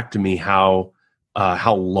comes back to me how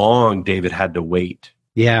long David had to wait.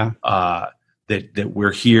 Yeah. That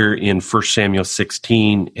we're here in 1 Samuel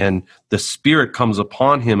 16, and the Spirit comes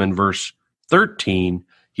upon him in verse 13.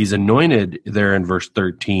 He's anointed there in verse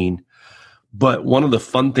 13. But one of the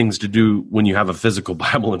fun things to do when you have a physical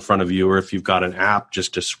Bible in front of you, or if you've got an app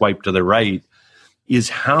just to swipe to the right, is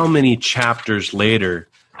how many chapters later,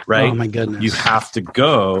 right? Oh my goodness. You have to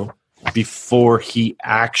go before he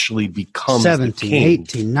actually becomes 17, the king.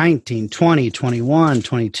 18, 19, 20, 21,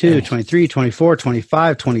 22, 23, 24,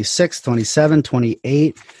 25, 26, 27,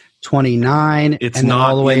 28, 29. It's and not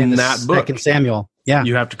all the way in into that book. 2 Samuel. Yeah.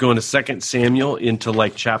 You have to go into 2 Samuel into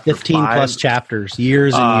like chapter 15 5. plus chapters,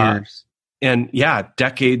 years and years. And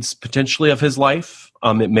decades potentially of his life.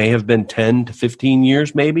 It may have been 10 to 15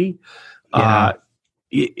 years, maybe. Yeah.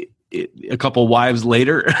 A couple wives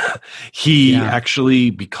later, he actually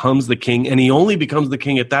becomes the king, and he only becomes the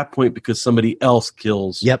king at that point because somebody else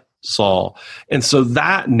kills Saul. And so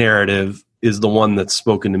that narrative is the one that's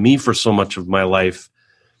spoken to me for so much of my life,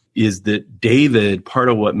 is that David, part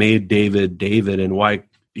of what made David David and why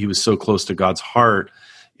he was so close to God's heart,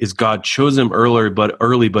 is God chose him early,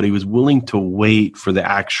 but he was willing to wait for the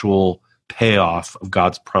actual payoff of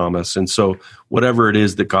God's promise. And so whatever it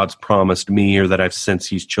is that God's promised me, or that I've sensed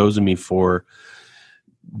he's chosen me for,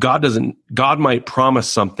 God might promise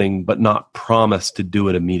something, but not promise to do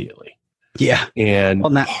it immediately. Yeah. And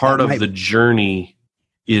part of the journey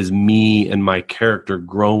is me and my character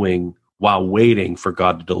growing while waiting for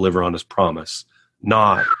God to deliver on his promise,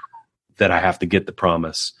 not that I have to get the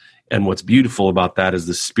promise. And what's beautiful about that is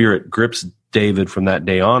the Spirit grips David from that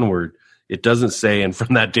day onward. It doesn't say, and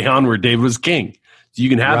from that day onward, David was king. So you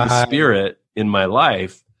can have the Spirit in my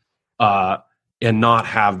life and not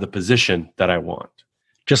have the position that I want.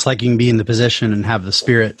 Just like you can be in the position and have the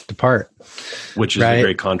Spirit depart. Which is a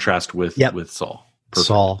great contrast with Saul. Perfect.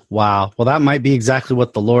 Saul. Wow. Well, that might be exactly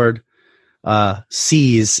what the Lord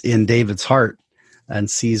sees in David's heart and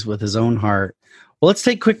sees with his own heart. Well, let's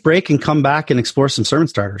take a quick break and come back and explore some sermon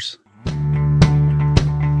starters.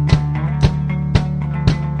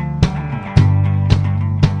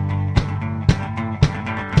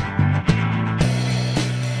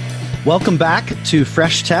 Welcome back to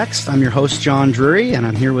Fresh Text. I'm your host, John Drury, and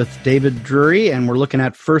I'm here with David Drury, and we're looking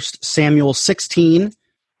at 1 Samuel 16,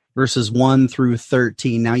 verses 1 through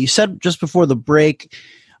 13. Now, you said just before the break,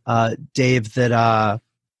 Dave, that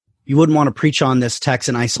you wouldn't want to preach on this text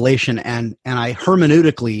in isolation, and I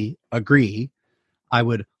hermeneutically agree. I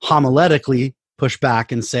would homiletically push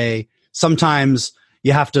back and say sometimes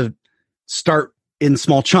you have to start in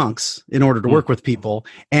small chunks in order to work with people,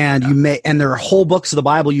 and there are whole books of the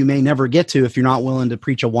Bible you may never get to if you're not willing to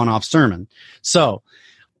preach a one-off sermon. So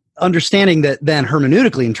understanding that then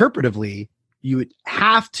hermeneutically, interpretively, you would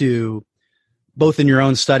have to both in your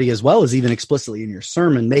own study as well as even explicitly in your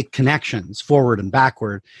sermon, make connections forward and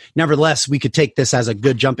backward. Nevertheless, we could take this as a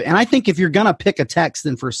good jump. And I think if you're going to pick a text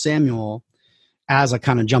in 1 Samuel as a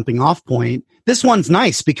kind of jumping off point, this one's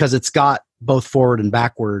nice because it's got both forward and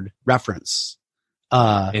backward reference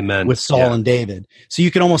Amen. With Saul and David. So you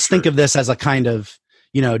can almost think of this as a kind of,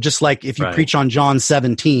 just like if you preach on John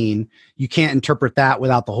 17, you can't interpret that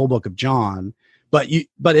without the whole book of John. But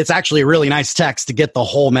it's actually a really nice text to get the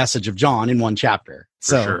whole message of John in one chapter.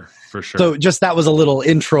 For sure. So just that was a little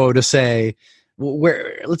intro to say,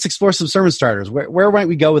 let's explore some sermon starters. Where might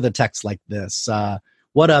we go with a text like this?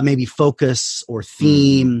 What maybe focus or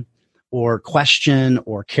theme or question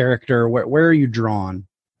or character? Where are you drawn?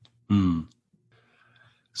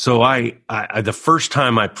 So I the first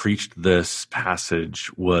time I preached this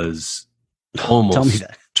passage was almost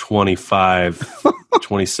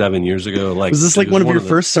 27 years ago. Like, was this like one of your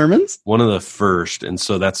first sermons? One of the first. And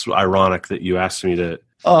so that's ironic that you asked me to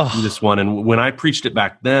do this one. And when I preached it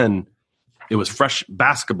back then, it was fresh.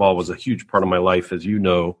 Basketball was a huge part of my life, as you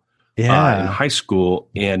know, in high school.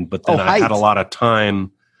 But then I had a lot of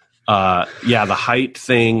time. The height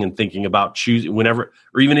thing and thinking about choosing whenever,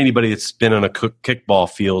 or even anybody that's been on a kickball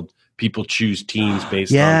field, people choose teams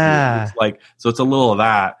based on it's like, so it's a little of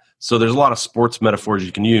that. So there's a lot of sports metaphors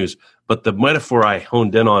you can use, but the metaphor I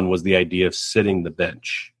honed in on was the idea of sitting the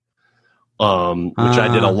bench, which I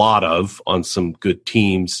did a lot of on some good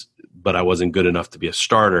teams, but I wasn't good enough to be a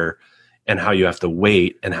starter, and how you have to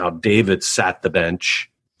wait, and how David sat the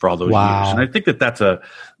bench for all those years. And I think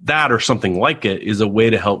that or something like it is a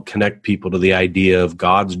way to help connect people to the idea of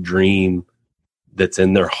God's dream that's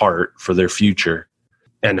in their heart for their future,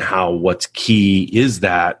 and how what's key is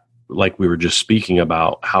that, like we were just speaking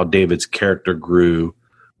about, how David's character grew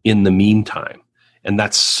in the meantime. And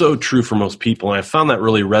that's so true for most people. And I found that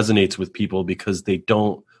really resonates with people because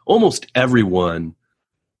almost everyone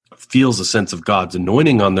feels a sense of God's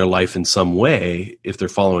anointing on their life in some way if they're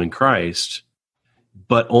following Christ.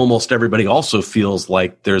 But almost everybody also feels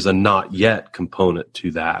like there's a not yet component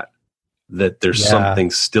to that there's something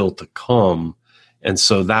still to come. And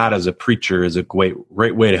so that, as a preacher, is a great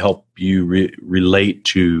way to help you relate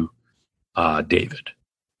to David,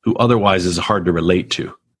 who otherwise is hard to relate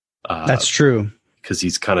to. That's true. Because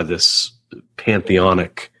he's kind of this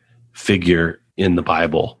pantheonic figure in the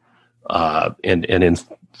Bible. And in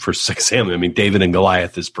 1 Samuel, I mean, David and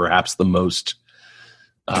Goliath is perhaps the most...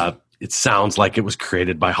 it sounds like it was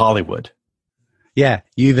created by Hollywood. Yeah,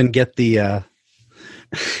 you even get the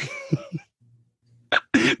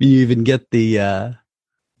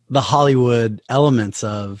Hollywood elements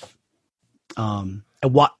of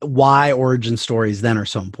why origin stories then are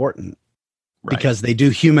so important, because they do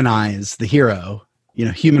humanize the hero,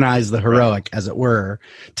 humanize the heroic, as it were,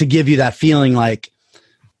 to give you that feeling like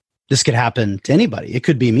this could happen to anybody. It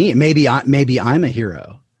could be me. Maybe I'm a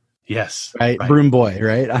hero. Yes. Right. Broom boy.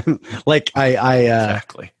 Right. I'm like,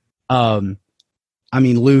 exactly. I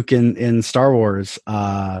mean, Luke in Star Wars,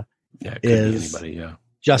 is anybody,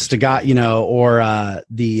 just a guy, or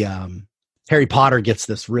the Harry Potter gets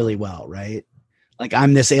this really well, right? Like,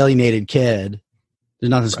 I'm this alienated kid.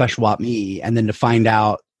 There's nothing special about me. And then to find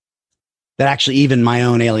out that actually even my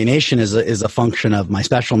own alienation is a function of my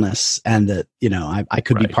specialness, and that, I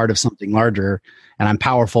could be part of something larger, and I'm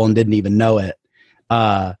powerful and didn't even know it.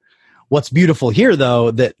 What's beautiful here,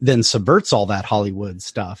 though, that then subverts all that Hollywood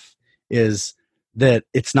stuff, is that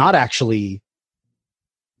it's not actually,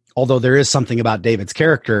 although there is something about David's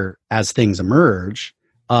character as things emerge,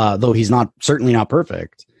 though he's certainly not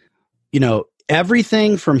perfect,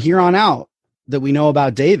 everything from here on out that we know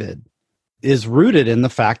about David is rooted in the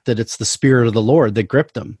fact that it's the Spirit of the Lord that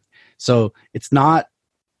gripped him. So it's not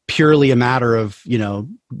purely a matter of,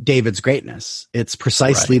 David's greatness. It's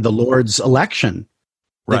precisely the Lord's election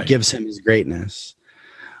that gives him his greatness.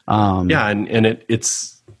 David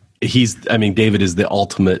is the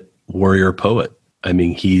ultimate warrior poet. I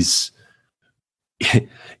mean, he's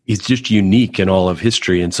just unique in all of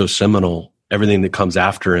history and so seminal. Everything that comes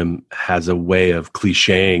after him has a way of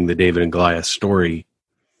clichéing the David and Goliath story.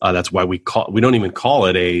 That's why we don't even call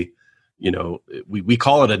it we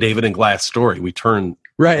call it a David and Goliath story. We turn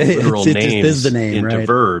literal names into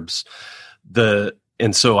verbs.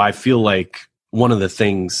 And so I feel like one of the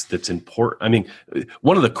things that's important, I mean,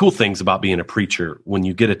 one of the cool things about being a preacher when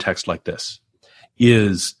you get a text like this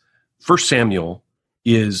is 1 Samuel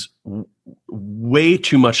is way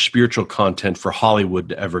too much spiritual content for Hollywood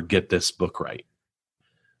to ever get this book right.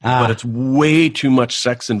 But it's way too much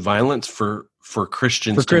sex and violence for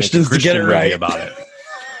Christians to get it right about it.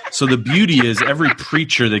 So the beauty is, every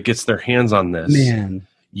preacher that gets their hands on this,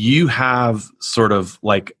 you have sort of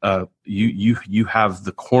like a you have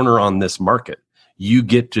the corner on this market. You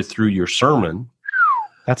get to, through your sermon,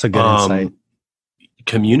 that's a good insight,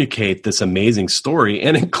 communicate this amazing story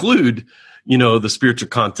and include, the spiritual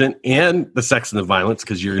content and the sex and the violence,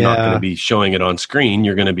 because you're not going to be showing it on screen.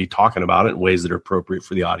 You're going to be talking about it in ways that are appropriate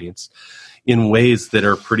for the audience, in ways that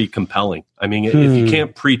are pretty compelling. I mean, if you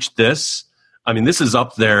can't preach this, I mean, this is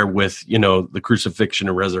up there with, the crucifixion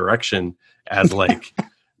and resurrection as like,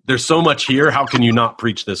 there's so much here. How can you not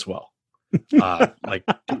preach this well?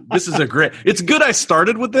 This is it's good I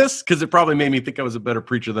started with this, because it probably made me think I was a better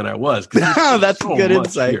preacher than I was. That's so a good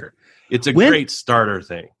insight. Here. It's a great starter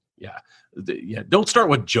thing. Yeah. Don't start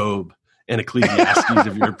with Job and Ecclesiastes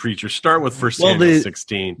if you're a preacher. Start with 1 Samuel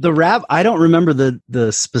 16. I don't remember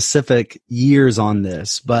the specific years on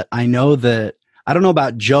this, but I know that, I don't know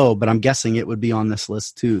about Job, but I'm guessing it would be on this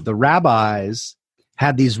list too. The rabbis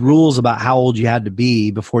had these rules about how old you had to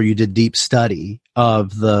be before you did deep study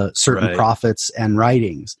of the certain prophets and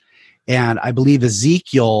writings. And I believe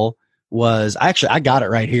Ezekiel was, I got it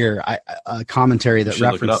right here. A commentary that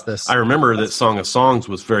referenced this. I remember that Song of Songs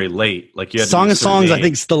was very late. Like you had Song of Songs, I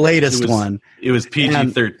think is the latest one. It was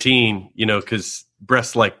PG-13, because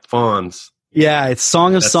breasts like fawns. Yeah, it's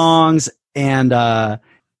Song of Songs and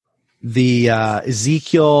the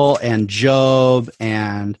Ezekiel and Job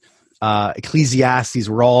and Ecclesiastes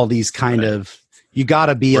were all these kind of, you got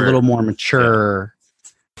to be a little more mature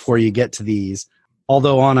before you get to these.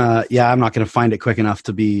 Although I'm not going to find it quick enough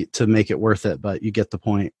to make it worth it, but you get the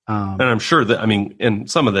point. And I'm sure that, and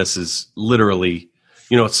some of this is literally,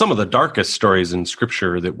 some of the darkest stories in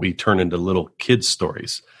Scripture that we turn into little kids'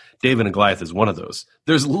 stories. David and Goliath is one of those.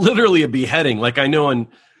 There's literally a beheading. Like I know in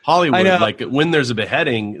Hollywood, like when there's a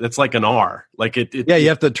beheading, that's like an R. Like you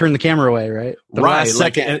have to turn the camera away, right? The last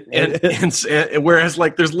second. And whereas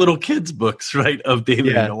like there's little kids' books, right, of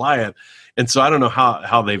David and Goliath. And so I don't know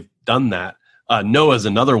how they've done that. Noah's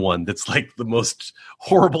another one that's like the most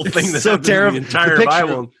horrible thing that's so terrible in the entire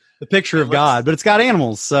Bible. The picture of God, but it's got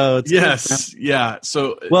animals, so it's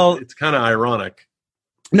So it's kind of ironic.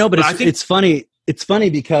 No, but I think it's funny. It's funny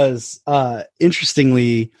because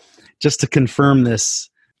interestingly, just to confirm this,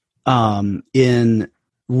 in the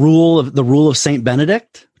rule of Saint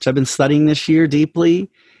Benedict, which I've been studying this year deeply,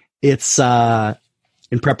 it's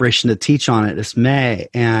in preparation to teach on it this May,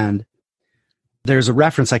 and there's a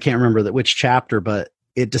reference, I can't remember which chapter, but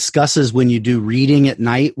it discusses when you do reading at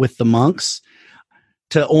night with the monks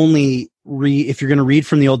to only read, if you're going to read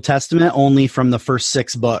from the Old Testament, only from the first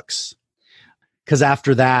 6 books. Because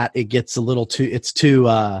after that, it gets a little too,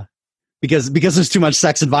 because there's too much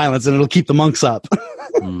sex and violence, and it'll keep the monks up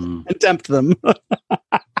and tempt them.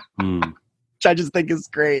 Which I just think is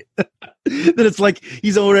great. That it's like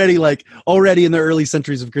he's already in the early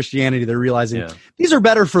centuries of Christianity, they're realizing these are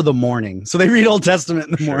better for the morning, so they read Old Testament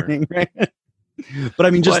in the morning, right? But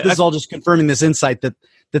I mean, this is all just confirming this insight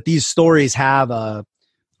that these stories have a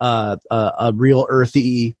real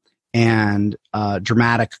earthy and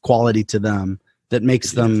dramatic quality to them that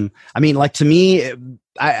makes them. I mean, like to me,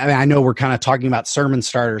 I know we're kind of talking about sermon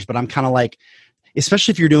starters, but I'm kind of like,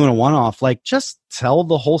 especially if you're doing a one-off, like just tell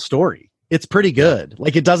the whole story. It's pretty good.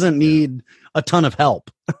 Like it doesn't need a ton of help.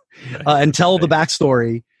 And tell the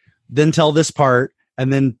backstory, then tell this part,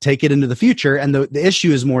 and then take it into the future. And the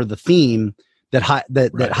issue is more the theme that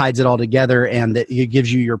hides it all together, and that it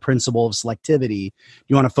gives you your principle of selectivity.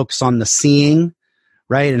 You want to focus on the seeing,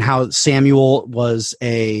 right? And how Samuel was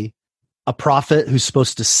a prophet who's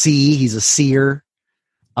supposed to see. He's a seer,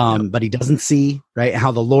 but he doesn't see, right?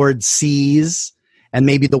 How the Lord sees, and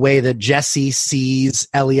maybe the way that Jesse sees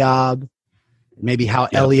Eliab, maybe how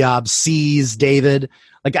Eliab sees David.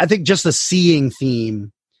 Like I think just the seeing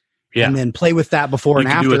theme, and then play with that before and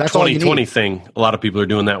after. That's all you need. 2020 thing. A lot of people are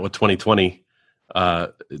doing that with 2020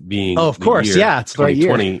 being. Oh, of course, it's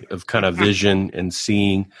 2020 of kind of vision and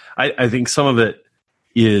seeing. I think some of it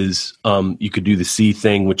is you could do the see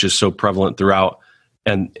thing, which is so prevalent throughout,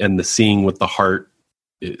 and the seeing with the heart.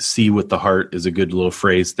 See with the heart is a good little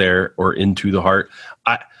phrase there, or into the heart.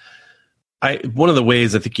 One of the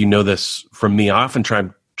ways I think this from me, I often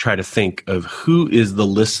try to think of who is the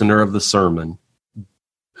listener of the sermon.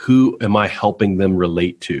 Who am I helping them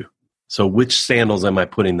relate to? So which sandals am I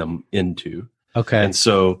putting them into? Okay. And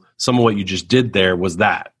so some of what you just did there was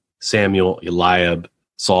that Samuel, Eliab,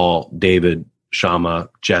 Saul, David, Shammah,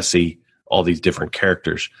 Jesse, all these different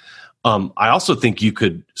characters. I also think you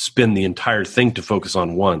could spin the entire thing to focus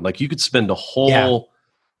on one. Like you could spend a whole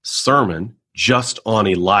sermon just on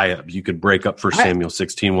Eliab. You could break up 1 Samuel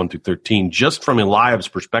 16, 1 through 13, just from Eliab's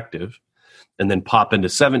perspective, and then pop into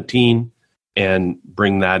 17 and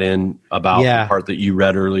bring that in about the part that you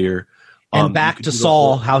read earlier. And back to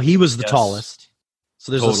Saul, how he was the tallest.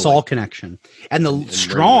 So there's a Saul connection. And the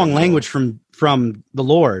strong language from the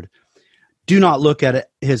Lord. Do not look at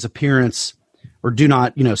his appearance, or do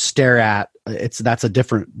not, stare at. That's a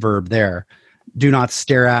different verb there. Do not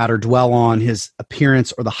stare at or dwell on his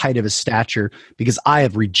appearance or the height of his stature, because I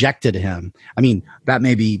have rejected him. I mean, that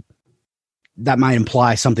might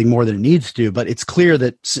imply something more than it needs to, but it's clear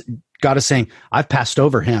that God is saying, I've passed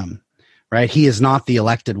over him, right? He is not the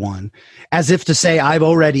elected one. As if to say, I've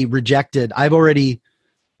already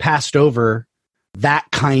passed over that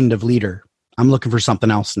kind of leader. I'm looking for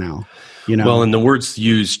something else now. Well, and the words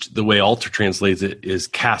used, the way Alter translates it, is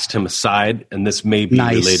cast him aside. And this may be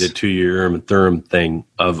related to your Urim and Thummim thing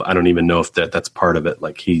of, I don't even know if that's part of it.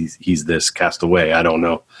 Like he's this cast away. I don't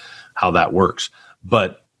know how that works.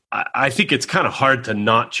 But I think it's kind of hard to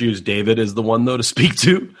not choose David as the one, though, to speak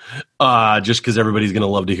to, just because everybody's going to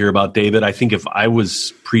love to hear about David. I think if I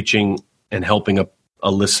was preaching and helping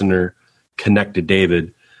a listener connect to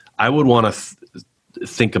David, I would want to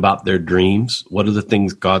think about their dreams. What are the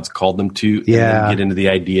things God's called them to? And then get into the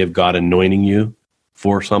idea of God anointing you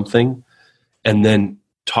for something. And then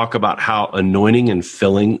talk about how anointing and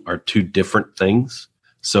filling are two different things.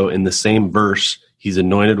 So in the same verse, he's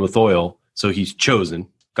anointed with oil, so he's chosen.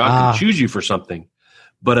 God can choose you for something.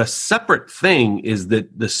 But a separate thing is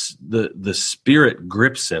that the Spirit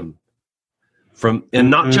grips him from, and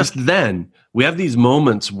not just then. We have these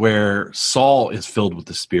moments where Saul is filled with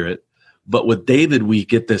the Spirit. But with David, we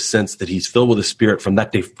get this sense that he's filled with the Spirit from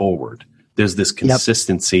that day forward. There's this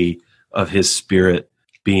consistency of his Spirit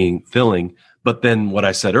being filling. But then what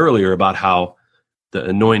I said earlier about how the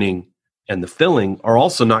anointing and the filling are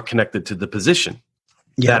also not connected to the position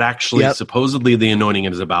that actually supposedly the anointing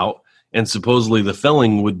is about, and supposedly the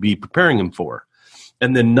filling would be preparing him for.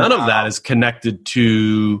 And then none of that is connected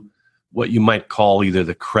to what you might call either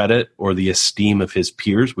the credit or the esteem of his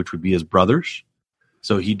peers, which would be his brothers.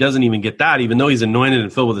 So he doesn't even get that. Even though he's anointed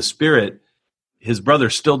and filled with the Spirit, his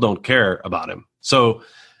brothers still don't care about him. So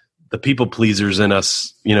the people pleasers in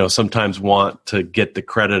us, sometimes want to get the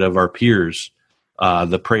credit of our peers,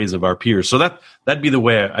 the praise of our peers. So that'd be the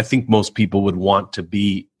way I think most people would want to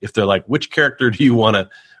be. If they're like, which character do you want to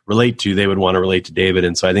relate to? They would want to relate to David.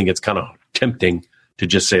 And so I think it's kind of tempting to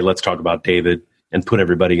just say, let's talk about David and put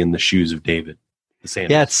everybody in the shoes of David.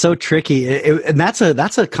 Yeah, it's so tricky. And that's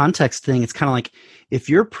a context thing. It's kind of like, if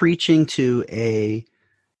you're preaching to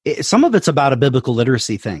some of it's about a biblical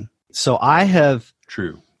literacy thing. So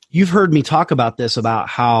you've heard me talk about this, about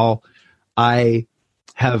how I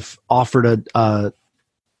have offered a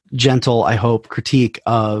gentle, I hope, critique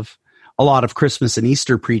of a lot of Christmas and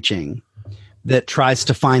Easter preaching that tries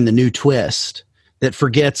to find the new twist, that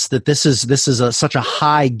forgets that this is such a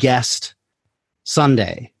high guest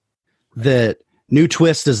Sunday, that new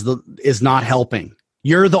twist is not helping.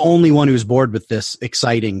 You're the only one who's bored with this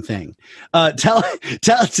exciting thing.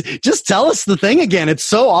 Just tell us the thing again. It's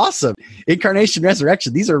so awesome. Incarnation,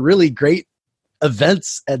 resurrection. These are really great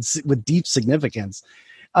events with deep significance.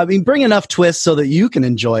 I mean, bring enough twists so that you can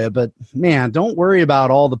enjoy it. But man, don't worry about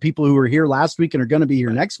all the people who were here last week and are going to be here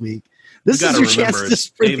next week. This is your chance to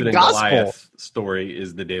spread the gospel. David and Goliath story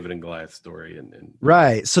is the David and Goliath story, and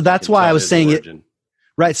right. So that's why I was saying origin. It.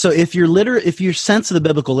 Right. So if your sense of the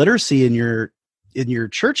biblical literacy in your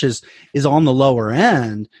churches is on the lower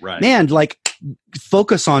end, right, man, like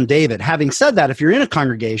focus on David. Having said that, if you're in a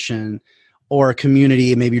congregation or a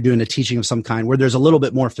community, and maybe you're doing a teaching of some kind where there's a little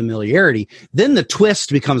bit more familiarity, then the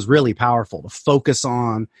twist becomes really powerful to focus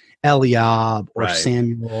on Eliab or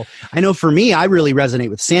Samuel. I know for me, I really resonate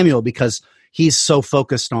with Samuel because he's so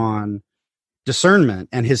focused on discernment,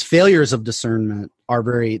 and his failures of discernment are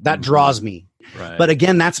that draws me. Right. But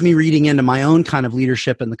again, that's me reading into my own kind of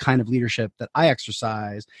leadership and the kind of leadership that I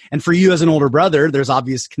exercise. And for you as an older brother, there's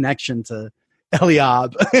obvious connection to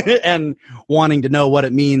Eliab and wanting to know what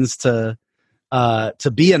it means to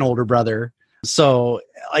be an older brother. So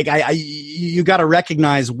like you got to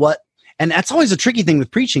recognize what, and that's always a tricky thing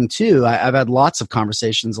with preaching too. I've had lots of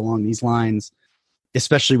conversations along these lines,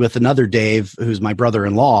 especially with another Dave, who's my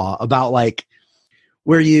brother-in-law, about like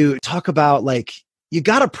where you talk about like, you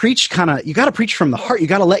got to preach from the heart. You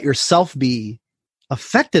got to let yourself be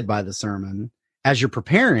affected by the sermon as you're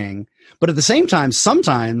preparing. But at the same time,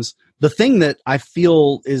 sometimes the thing that I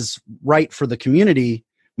feel is right for the community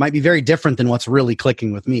might be very different than what's really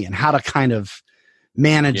clicking with me, and how to kind of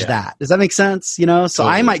manage that. Does that make sense? So totally,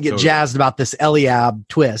 I might get jazzed about this Eliab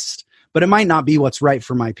twist, but it might not be what's right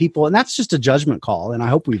for my people. And that's just a judgment call. And I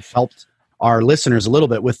hope we've helped our listeners a little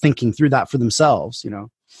bit with thinking through that for themselves,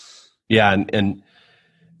 Yeah. And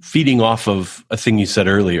feeding off of a thing you said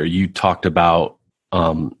earlier, you talked about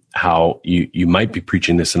how you might be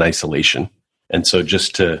preaching this in isolation. And so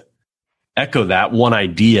just to echo that one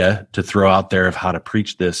idea to throw out there of how to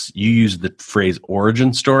preach this, you used the phrase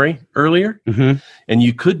origin story earlier, and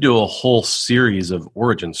you could do a whole series of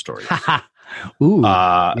origin stories. Ooh,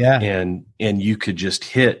 and you could just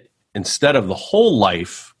hit, instead of the whole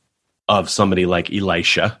life of somebody like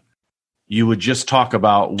Elisha, you would just talk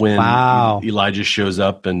about when Elijah shows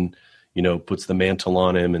up and, puts the mantle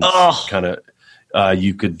on him and kind of,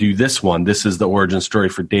 you could do this one. This is the origin story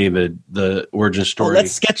for David, the origin story.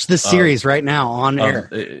 Let's sketch this series right now on air.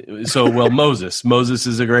 Moses. Moses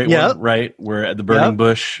is a great one, right? We're at the burning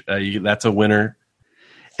bush. That's a winner.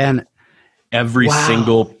 And every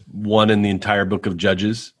single one in the entire book of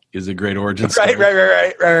Judges is a great origin story.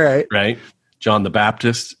 Right. John the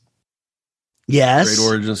Baptist. Yes. Great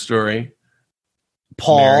origin story.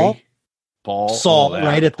 Paul. Saul,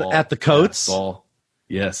 right at the coats. Yeah, Saul.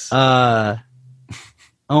 Yes.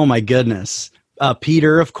 Oh my goodness.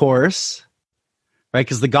 Peter, of course. Right,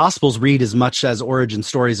 because the Gospels read as much as origin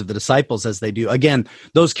stories of the disciples as they do. Again,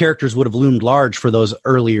 those characters would have loomed large for those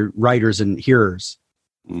earlier writers and hearers.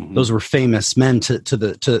 Mm-hmm. Those were famous men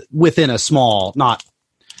to within a small, not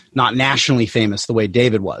nationally famous the way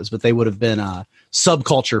David was, but they would have been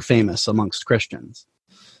subculture famous amongst Christians.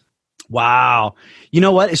 Wow. You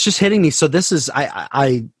know what? It's just hitting me. So this is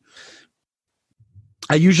I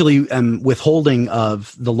usually am withholding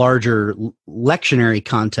of the larger lectionary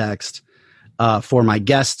context for my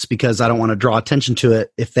guests because I don't want to draw attention to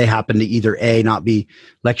it if they happen to either A, not be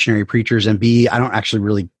lectionary preachers, and B, I don't actually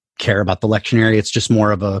really care about the lectionary. It's just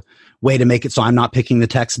more of a way to make it so I'm not picking the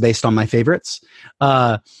text based on my favorites.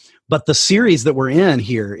 But the series that we're in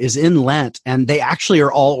here is in Lent, and they actually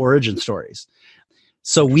are all origin stories.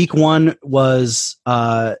 So week one was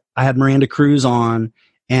I had Miranda Cruz on,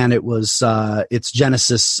 and it was it's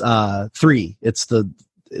Genesis 3. It's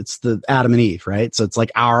the Adam and Eve, right? So it's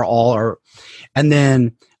like and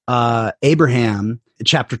then Abraham,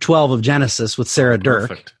 chapter 12 of Genesis with Sarah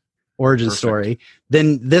Dirk, origin story.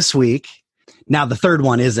 Then this week, now the third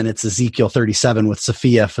one isn't. It's Ezekiel 37 with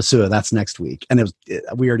Sophia Fasua. That's next week, and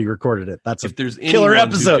we already recorded it. That's if there's killer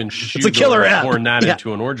episode. It's a killer app. Or not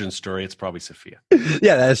into an origin story. It's probably Sophia.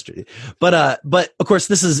 Yeah, that's true. But of course,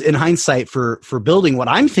 this is in hindsight for building. What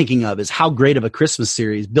I'm thinking of is how great of a Christmas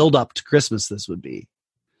series, build up to Christmas, this would be.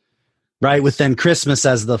 Right, with then Christmas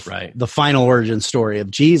as the final origin story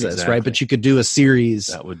of Jesus, right? But you could do a series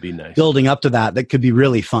that would be nice, building up to that could be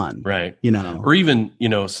really fun, right? Or even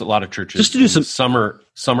a lot of churches just to do some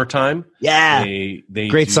summertime. Yeah, they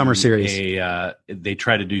great summer series. They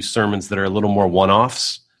try to do sermons that are a little more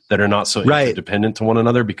one-offs that are not so interdependent to one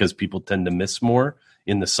another because people tend to miss more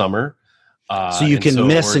in the summer. So you can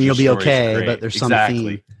miss and you'll be okay, but there's some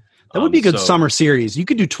theme. That would be a good summer series. You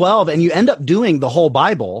could do 12, and you end up doing the whole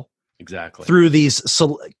Bible. Exactly. Through these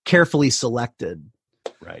carefully selected.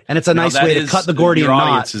 Right. And it's a nice way to cut the Gordian knot. Your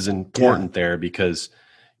audience is important there because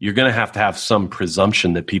you're going to have some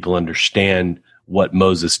presumption that people understand what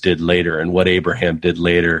Moses did later and what Abraham did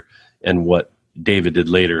later and what David did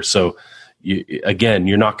later. So,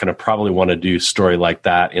 you're not going to probably want to do a story like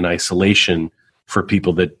that in isolation for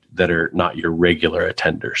people that are not your regular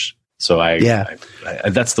attenders. So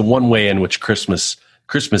that's the one way in which Christmas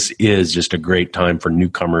is just a great time for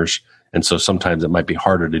newcomers. And so sometimes it might be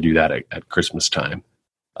harder to do that at Christmas time,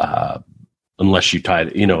 unless you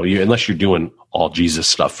unless you're doing all Jesus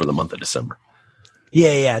stuff for the month of December.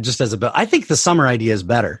 Yeah. Just as I think the summer idea is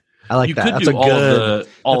better. I like that. That's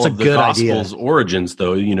all of the Gospels origins,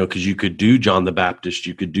 though, because you could do John the Baptist,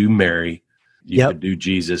 you could do Mary, you could do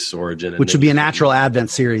Jesus' origin, which would be a natural Advent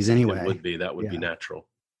series anyway. It would be. That would be natural.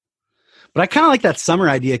 But I kind of like that summer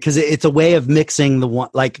idea because it's a way of mixing the one,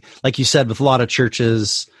 like you said, with a lot of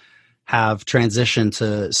churches have transitioned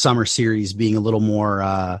to summer series being a little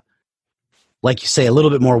more, like you say, a little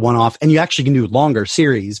bit more one-off. And you actually can do longer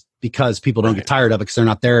series because people don't get tired of it because they're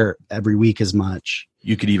not there every week as much.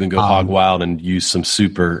 You could even go hog wild and use some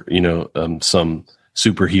some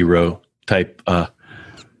superhero type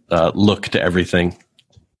look to everything.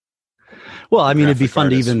 Well, I mean, it'd be fun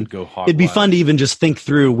to even just think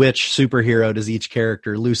through which superhero does each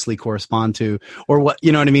character loosely correspond to, or what,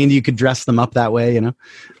 you know what I mean? You could dress them up that way,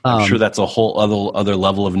 I'm sure that's a whole other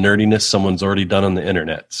level of nerdiness someone's already done on the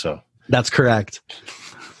internet. So that's correct.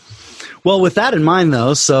 Well, with that in mind,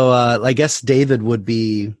 though, so I guess David would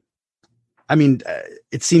be. I mean,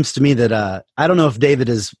 it seems to me that I don't know if David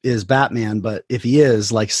is Batman, but if he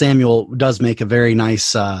is, like Samuel does make a very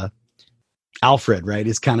nice. Alfred, right,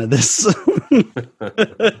 is kind of this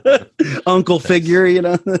uncle figure,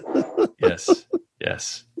 Yes.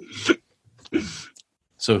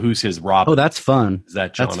 So who's his Robin? Oh, that's fun. Is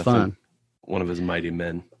that Jonathan? That's fun. One of his mighty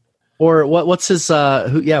men. Or what's his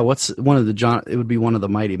what's one of the it would be one of the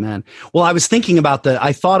mighty men. Well, I was thinking about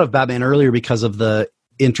I thought of Batman earlier because of the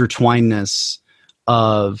intertwinedness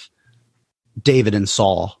of David and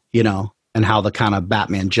Saul, and how the kind of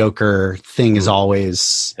Batman Joker thing is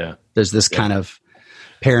always there's this kind of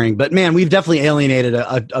pairing. But man, we've definitely alienated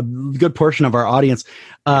a good portion of our audience.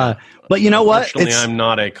 But you know what? Unfortunately, I'm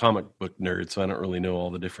not a comic book nerd, so I don't really know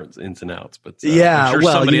all the different ins and outs. But I'm sure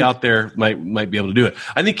somebody out there might be able to do it.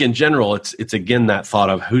 I think in general, it's again that thought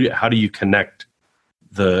of how do you connect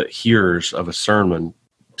the hearers of a sermon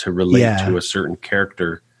to relate to a certain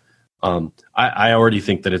character. I already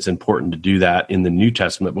think that it's important to do that in the New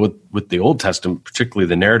Testament, but with the Old Testament, particularly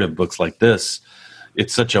the narrative books like this,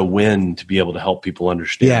 it's such a win to be able to help people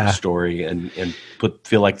understand the story and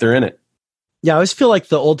feel like they're in it. Yeah, I always feel like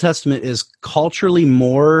the Old Testament is culturally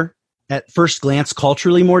more, at first glance,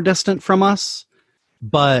 culturally more distant from us,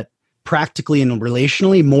 but practically and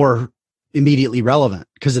relationally more immediately relevant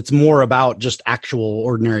because it's more about just actual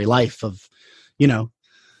ordinary life of, Amen.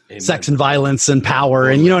 Sex and violence and power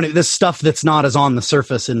and, this stuff that's not as on the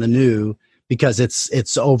surface in the new because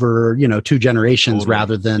it's over, 2 generations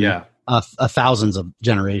rather than thousands of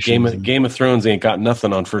generations. Game of Thrones ain't got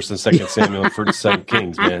nothing on 1st and 2nd Samuel and 1st and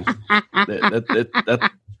 2nd Kings, man.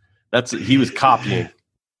 That's he was copying.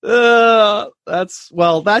 I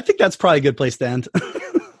think that's probably a good place to end.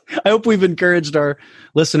 I hope we've encouraged our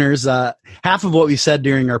listeners. Half of what we said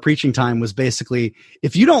during our preaching time was basically,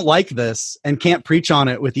 if you don't like this and can't preach on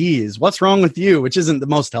it with ease, what's wrong with you? Which isn't the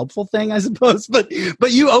most helpful thing, I suppose. But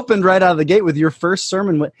you opened right out of the gate with your first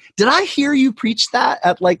sermon. Did I hear you preach that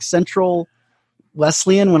at like Central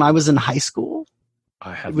Wesleyan when I was in high school?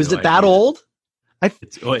 Was it that old?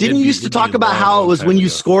 Didn't you used to talk about how it was when you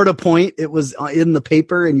scored a point, it was in the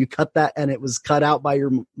paper and you cut that and it was cut out by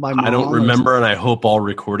my mom? I don't remember, and I hope all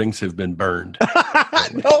recordings have been burned.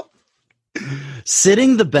 No.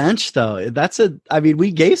 Sitting the bench, though,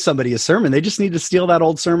 we gave somebody a sermon. They just need to steal that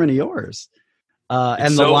old sermon of yours.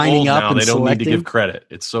 And the lining up and they don't need to give credit.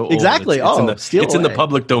 It's so old. Exactly. It's in the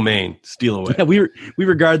public domain. Steal away. Yeah, we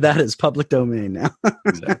regard that as public domain now.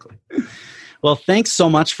 Exactly. Well, thanks so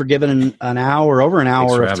much for giving over an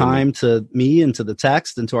hour of time to me and to the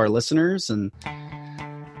text and to our listeners. And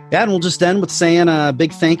we'll just end with saying a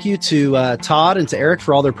big thank you to Todd and to Eric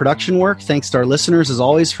for all their production work. Thanks to our listeners, as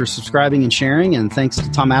always, for subscribing and sharing. And thanks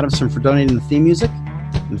to Tom Adamson for donating the theme music.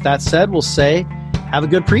 And with that said, we'll say have a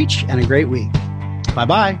good preach and a great week.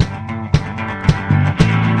 Bye-bye.